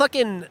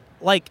fucking,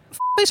 like,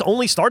 this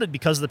only started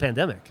because of the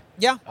pandemic.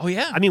 Yeah. Oh,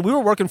 yeah. I mean,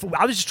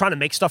 I was just trying to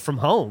make stuff from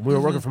home. We were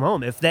working from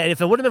home. If it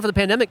would have been for the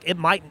pandemic,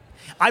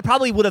 I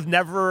probably would have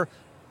never,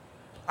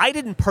 I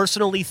didn't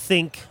personally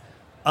think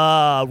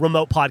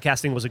remote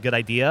podcasting was a good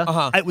idea.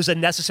 It was a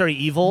necessary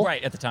evil.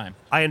 Right, at the time.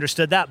 I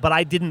understood that, but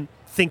I didn't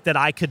think that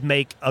I could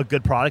make a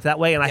good product that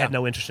way, and I had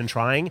no interest in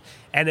trying.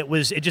 And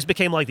it just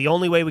became like the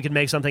only way we could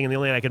make something, and the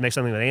only way I could make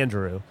something with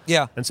Andrew.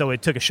 Yeah. And so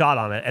it took a shot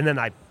on it, and then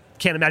I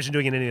can't imagine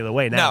doing it any other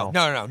way now.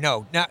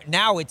 No.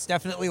 Now it's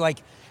definitely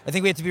like, I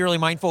think we have to be really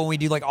mindful when we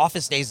do like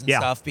office days and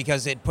stuff,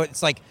 because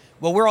it's like,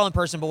 well, we're all in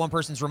person, but one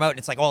person's remote, and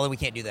it's like, oh, we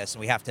can't do this, and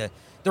we have to.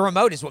 The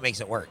remote is what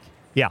makes it work.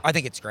 Yeah. I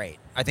think it's great.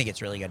 I think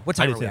it's really good. What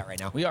time are we at right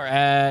now? We are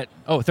at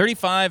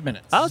 35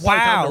 minutes. Oh,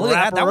 wow, look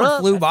at that. That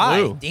one flew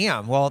by.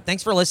 Damn. Well,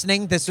 thanks for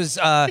listening. This was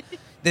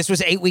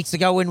 8 weeks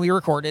ago when we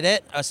recorded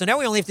it. So now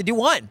we only have to do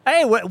one.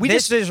 Hey,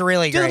 this is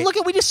really great. Dude,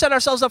 look, we just set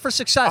ourselves up for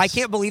success. I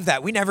can't believe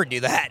that. We never do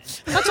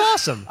that. That's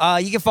awesome.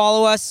 You can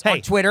follow us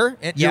on Twitter.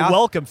 You're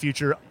welcome,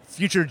 future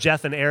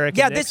Geoff and Eric.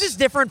 Yeah, and this is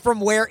different from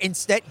where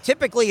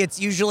typically it's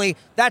usually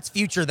that's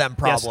future them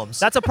problems. Yes,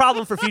 that's a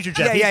problem for future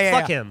Geoff.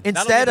 Fuck him.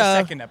 Instead of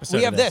second episode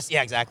we have this.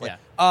 Yeah, exactly.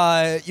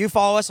 Yeah. You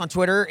follow us on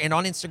Twitter and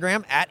on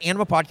Instagram at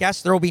Anima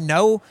Podcast. There will be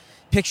no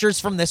pictures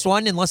from this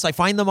one unless I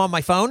find them on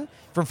my phone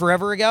from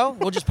forever ago.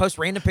 We'll just post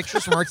random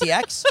pictures from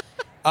RTX,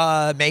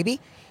 maybe.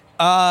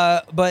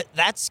 But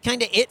that's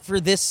kind of it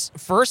for this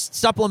first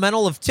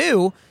supplemental of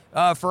 2.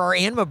 For our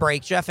Anima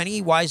break. Geoff,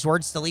 any wise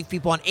words to leave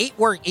people on 8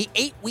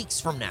 weeks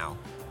from now?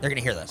 They're going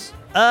to hear this.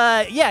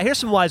 Here's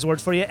some wise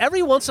words for you.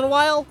 Every once in a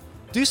while,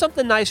 do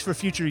something nice for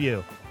future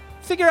you.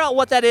 Figure out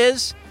what that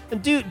is,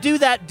 and do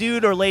that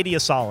dude or lady a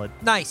solid.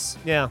 Nice.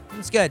 Yeah.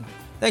 It's good.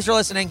 Thanks for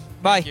listening.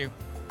 Bye. Thank you.